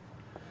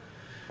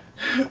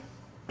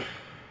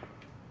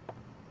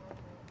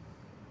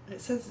 It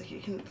says that you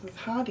can. There's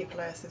hardy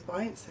places, but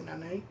I ain't seen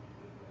any.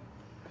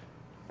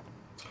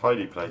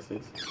 Tidy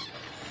places.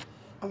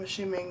 I'm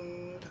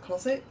assuming the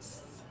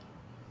closets.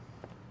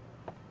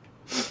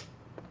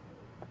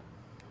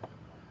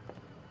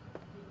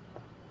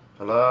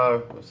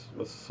 Hello? What's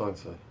the sign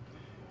say?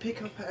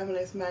 Pick up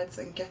Emily's meds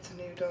and get a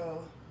new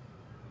door.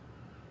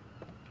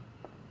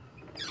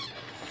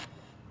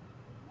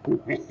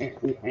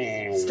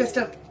 Stay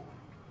still.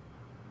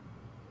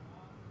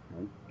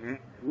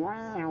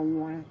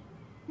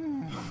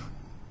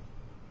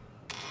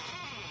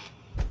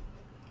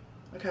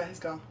 Okay, he's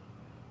gone.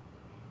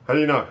 How do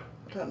you know?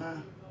 I don't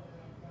know.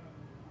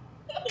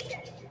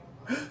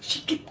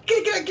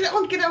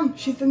 Get on!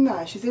 She's in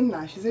there, she's in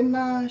there, she's in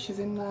there, she's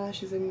in there,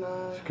 she's in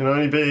there. Can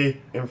only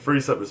be in 3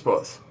 separate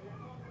spots.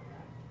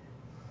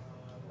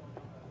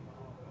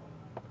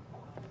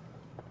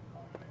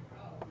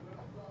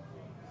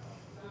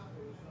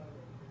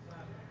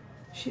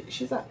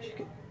 She's there,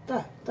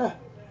 there.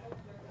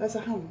 There's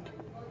a hand.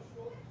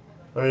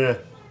 Oh yeah.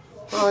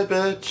 Hi,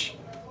 bitch.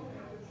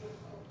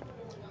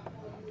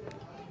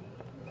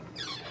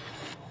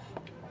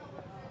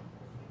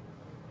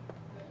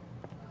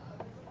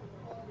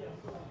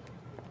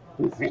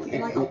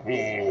 Light up.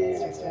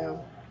 Stay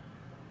still.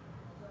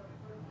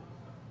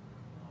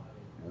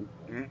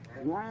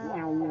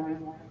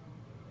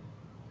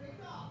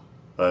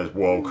 That is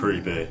well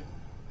creepy. There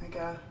you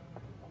go.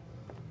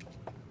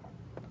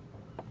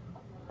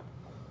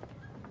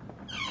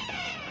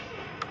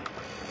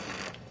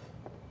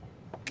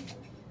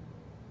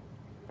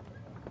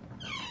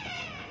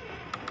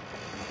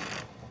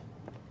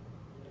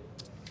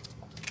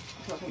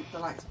 I don't think the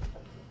lights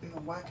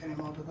even work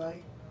anymore, do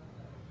they?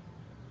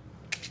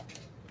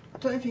 I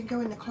don't know if you can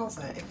go in the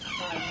closet if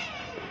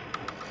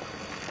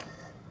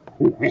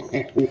Don't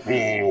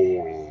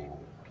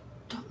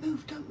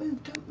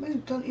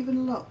move, don't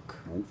even look.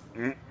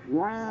 I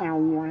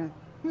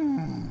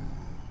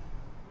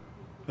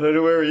don't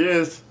know where he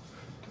is.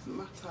 Doesn't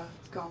matter,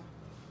 it's gone.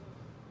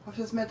 I've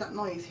just made that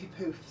noise, he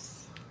poofs.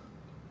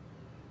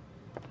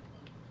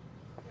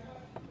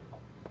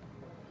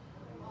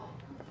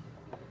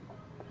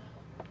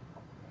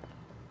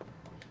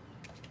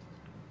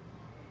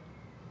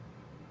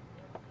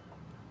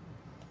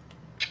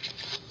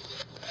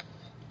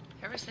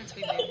 Ever since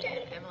we moved in,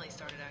 Emily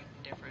started acting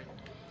different.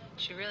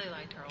 She really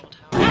liked our old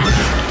house.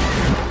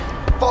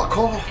 Fuck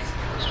off!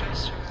 It's really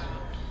stressed her out.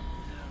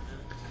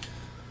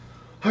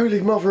 I Holy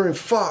mother and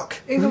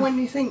fuck! Even when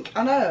you think,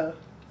 I know.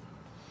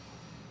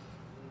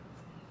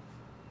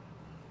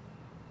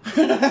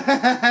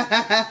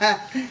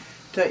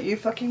 Don't you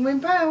fucking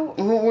wimp out.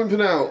 I'm not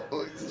wimping out.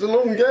 It's a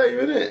long game,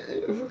 isn't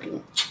it?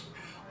 Fucking...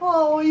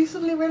 Oh, are you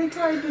suddenly really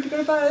tired? Need to go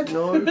to bed?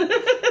 No.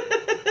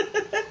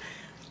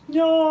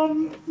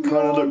 Yawn. Kind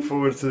of look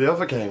forward to the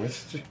other game.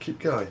 Let's just keep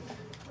going.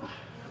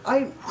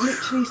 I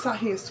literally sat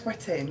here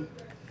sweating.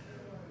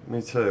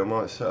 Me too. I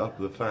might set up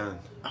the fan.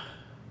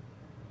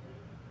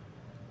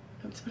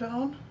 Want to put it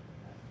on?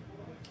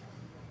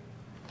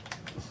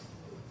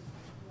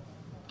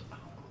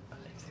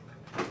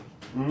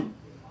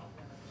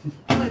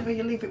 Maybe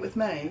you leave it with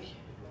me.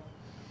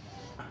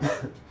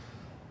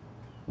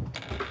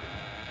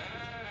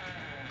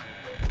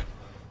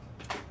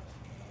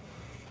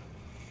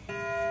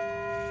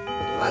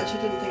 I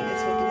actually didn't think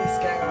this would be this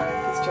scary,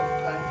 this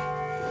jumping.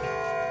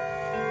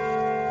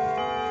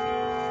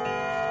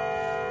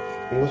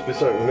 There must be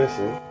something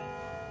missing.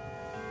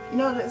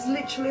 No, it's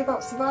literally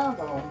about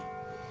survival.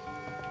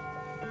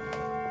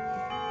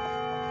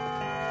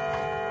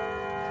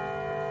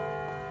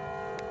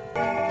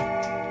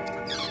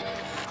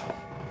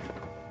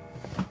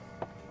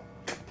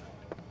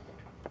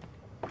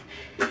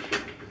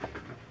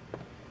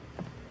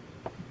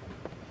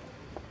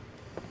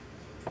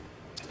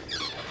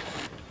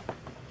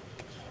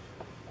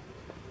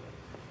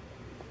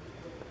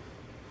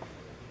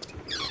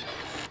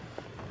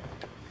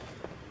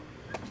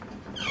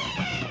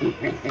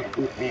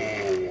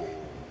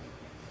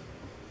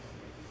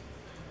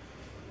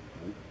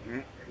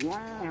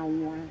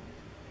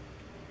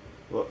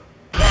 What?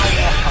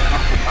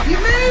 You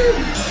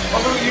moved! I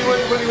thought you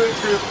went when you went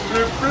through.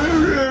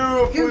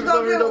 You've got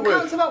to be able to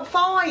count to about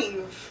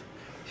 5.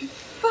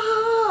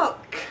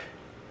 Fuck!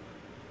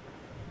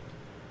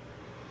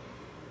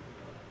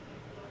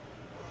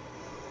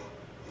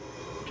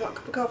 Do you want a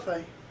cup of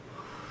coffee?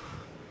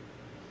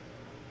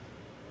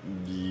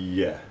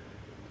 Yeah.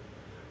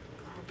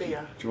 Or a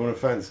beer? Do you want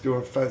to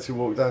fancy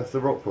walk down to the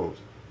rock pools?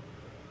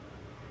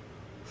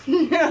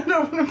 Yeah, I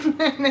don't want to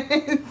play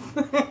this.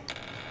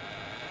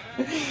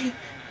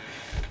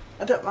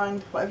 I don't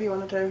mind, whatever you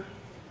want to do.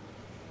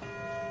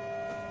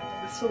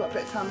 There's still got a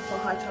bit of time before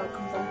high tide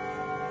comes on.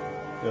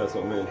 Yeah, that's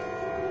what I mean.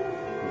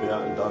 We'll be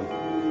out and done.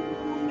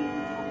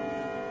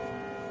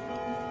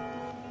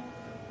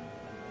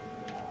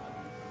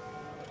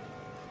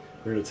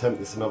 We're going to attempt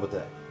this another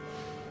day.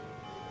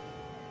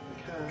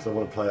 Okay. Because I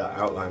want to play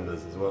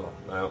Outlanders as well.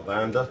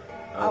 Outlander?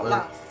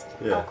 Outlast.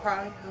 Yeah.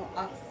 Outcry.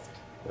 Outlast.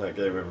 That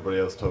game everybody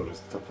else told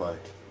us to play.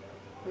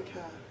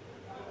 Okay.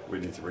 We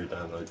need to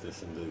re-download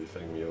this and do the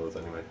thing with yours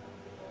anyway.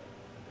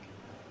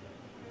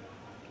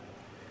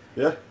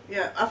 Yeah?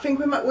 Yeah, I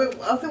think I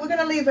think we're going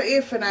to leave it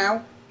here for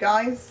now,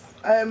 guys.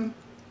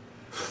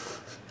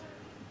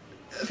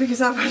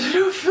 Because I've had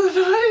enough for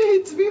the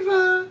night, to be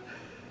fair.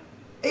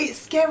 It's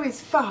scary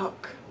as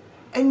fuck.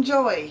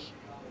 Enjoy.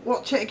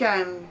 Watch it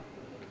again.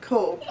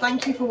 Cool.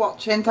 Thank you for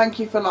watching. Thank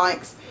you for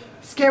likes.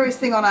 Scariest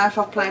thing on earth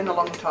I've played in a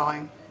long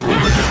time.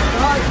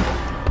 Right.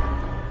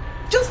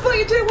 Just thought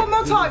you'd do it one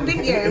more time,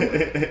 didn't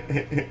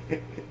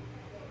you?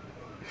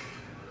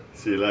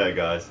 See you later,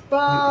 guys.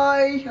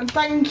 Bye. And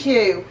thank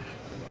you.